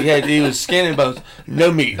had. Like he was skin and bones,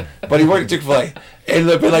 no meat. But he worked at Chick-fil-A, and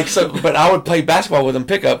but I would play basketball with him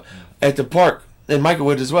pickup at the park, and Michael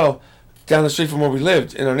would as well, down the street from where we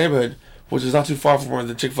lived in our neighborhood, which is not too far from where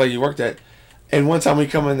the Chick-fil-A you worked at. And one time we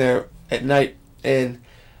come in there at night, and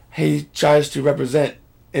he tries to represent,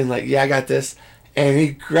 and like, yeah, I got this, and he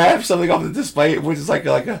grabs something off the display, which is like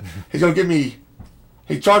a he's gonna give me.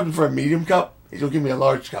 He charged me for a medium cup. He's gonna give me a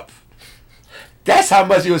large cup. That's how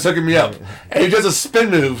much he was hooking me up. And he does a spin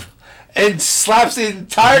move and slaps the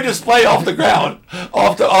entire display off the ground,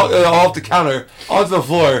 off the counter, onto the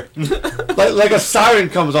floor, like a siren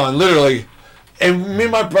comes on, literally. And me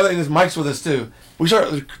and my brother and his Mike's with us too. We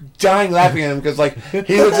start dying laughing at him because like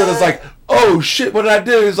he looks at us like, "Oh shit, what did I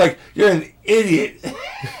do?" He's like, "You're an idiot."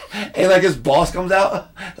 And like his boss comes out,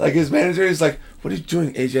 like his manager is like, "What are you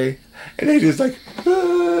doing, AJ?" And AJ's like,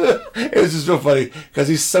 it was just real funny because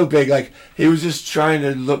he's so big. Like he was just trying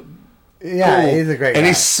to look. Yeah, cool. he's a great And guy.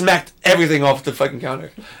 he smacked everything off the fucking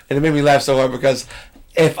counter, and it made me laugh so hard because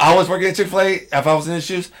if I was working at Chick-fil-A, if I was in his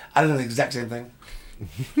shoes, I'd have done the exact same thing.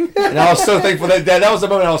 And I was so thankful that was the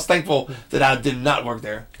moment I was thankful that I did not work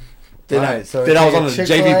there. Alright, so That I was take on the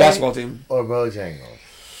Chick-fil-A JV basketball team. or Bojangles.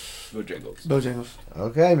 Bojangles. Bojangles.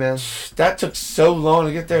 Okay, man. That took so long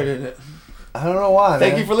to get there, didn't it? I don't know why.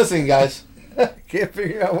 Thank you for listening, guys. Can't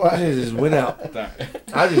figure out I why. just went out.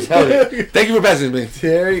 I just held it. Thank you for passing me.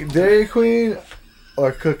 Dairy Queen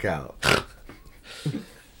or Cookout.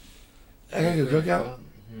 I gotta go cookout.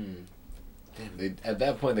 Damn, at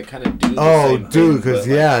that point they kind of do. The Oh, same dude, thing, because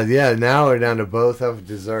but, like, yeah. Now we're down to both have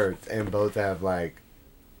desserts and both have like.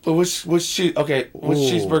 But which Ooh.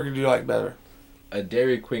 cheeseburger do you like better? a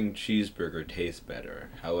Dairy Queen cheeseburger tastes better.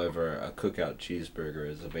 However, a Cookout cheeseburger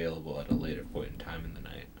is available at a later point in time in the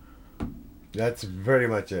night. That's pretty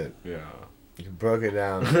much it. Yeah. You broke it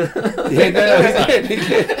down. Yeah, no, he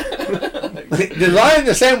did. The line in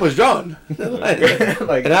the sand was drawn. Like,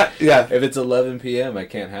 And yeah. if it's 11 p.m., I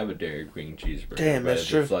can't have a Dairy Queen cheeseburger. Damn, but that's if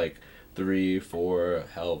true. It's like 3, 4,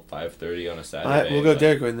 hell, 5:30 on a All Saturday. right, we'll go like,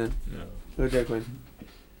 Dairy Queen then. you know. We'll go Dairy Queen.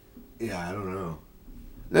 Yeah, I don't know.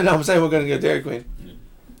 No, I'm saying we're gonna go Dairy Queen.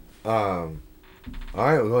 All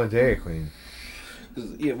right, we're going Dairy Queen. 'Cause,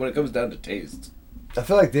 yeah, when it comes down to taste. I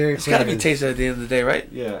feel like Dairy It's Queen. gotta be is- tasted at the end of the day, right?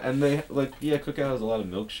 Yeah, and they Cookout has a lot of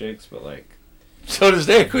milkshakes, but like, So does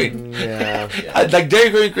Dairy Queen. Yeah, Like Dairy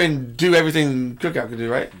Queen can do everything Cookout can do,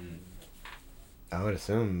 right? I would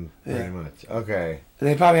assume pretty Yeah. much. Okay. And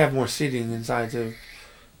they probably have more seating inside too.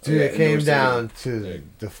 Dude, Yeah, it came North down City.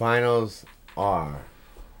 to the finals are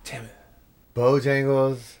Damn it.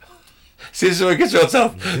 Bojangles. See, this is where it gets real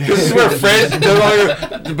tough. This is where friends no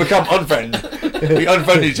longer become unfriend. We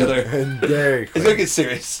unfriend each other. And Dairy It's gonna Queen. get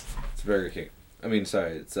serious. It's Burger King. I mean,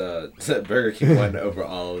 sorry, it's Burger King won over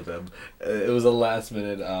all of them. It was a last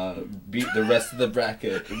minute beat the rest of the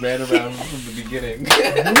bracket. Ran around from the beginning.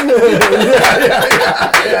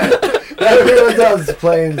 Everyone else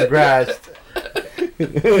planes crashed.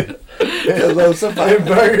 And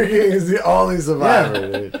Burger King is the only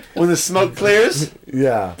survivor, dude. When the smoke clears,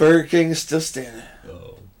 Yeah. Burger King is still standing.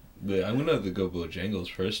 Oh, but I'm gonna have to go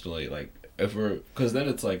Bojangles personally, like because then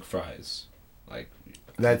it's like fries, like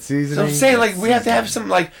That seasoning. So I'm saying, like, we have to have some,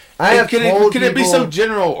 like, I have can told it be people- some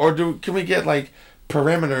general, or can we get, like,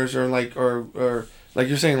 parameters, or like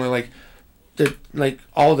you're saying, like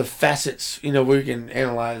all the facets, we can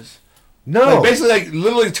analyze. No. Like, basically, like,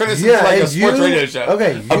 literally turn this Yeah, into, like, a and sports you- radio show.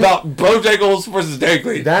 okay, you- About Bojangles versus Dairy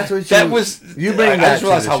Queen. That's what That you- was... you bring I that just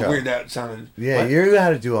realized to the how show. weird that sounded. Yeah, What? you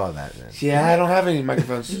gotta do all that, man. Yeah, I don't have any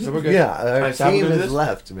microphones, so we're good. Yeah, our Alright, so how we team gonna do is this?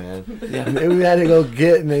 left, man. Yeah. And we had to go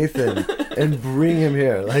get Nathan and bring him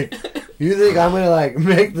here. Like, you think I'm gonna, like,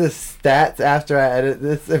 make the stats after I edit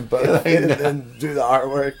this and post it and then do the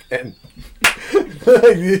artwork and...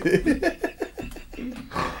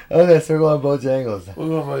 Okay, so we're going Bojangles. We're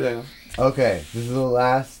going Bojangles. Okay, this is the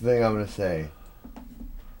last thing I'm gonna say.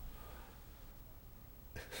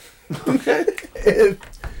 Okay.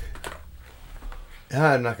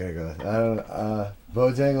 I'm not gonna go.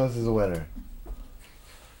 Bojangles is a winner.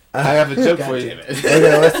 I have a joke for you.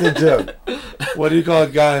 Okay, what's the joke? What do you call a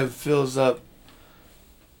guy who fills up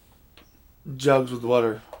jugs with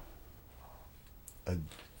water?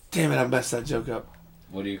 Damn it, I messed that joke up.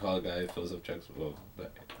 what do you call a guy who fills up jugs with water?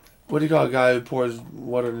 What do you call a guy who pours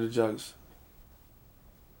water into jugs?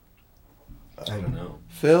 I don't know.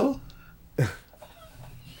 Phil?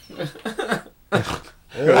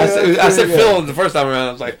 Yeah, I said that's pretty Phil the first time around.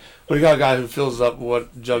 I was like, what do you call a guy who fills up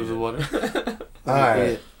jugs with water? All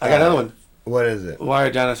right. I got another one. What is it? Why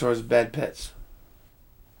are dinosaurs bad pets?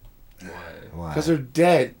 Why? Why? Because they're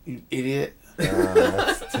dead, you idiot.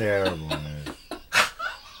 That's terrible, man.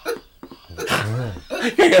 Can I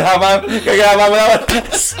get my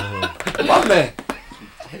my man.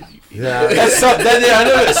 Yeah. That sucked. I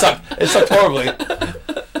know it sucked. It sucked horribly.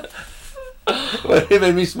 But it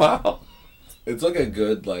made me smile. It's like a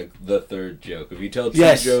good, the third joke. If you tell two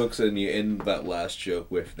Yes. jokes and you end that last joke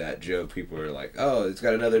with that joke, people are like, oh, it's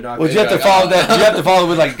got another knock. Well, you have to follow that. You have to follow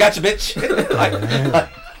with like, gotcha, bitch.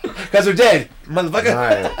 Because they're dead, motherfucker.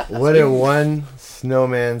 Alright, what did one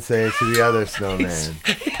snowman say to the other snowman?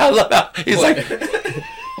 I love how he's like,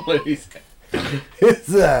 What did he say? It's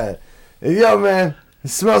yo man, it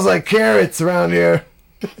smells like carrots around here.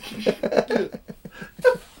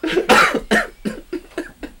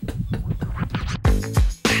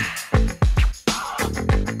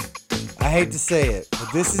 I hate to say it, but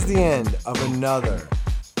this is the end of another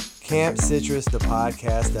Camp Citrus the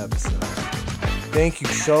podcast episode. Thank you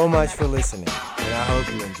so much for listening, and I hope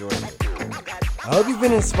you enjoyed it. I hope you've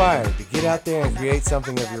been inspired to get out there and create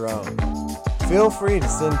something of your own. Feel free to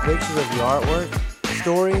send pictures of your artwork,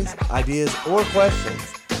 stories, ideas, or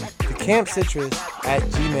questions to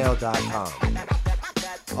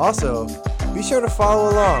campcitrus@gmail.com. Also, be sure to follow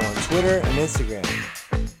along on Twitter and Instagram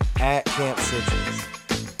 @CampCitrus.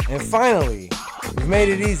 And finally, we've made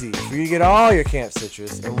it easy for you to get all your Camp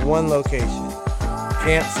Citrus in one location,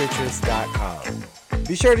 campcitrus.com.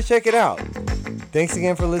 Be sure to check it out. Thanks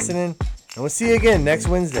again for listening, and we'll see you again next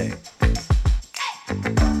Wednesday.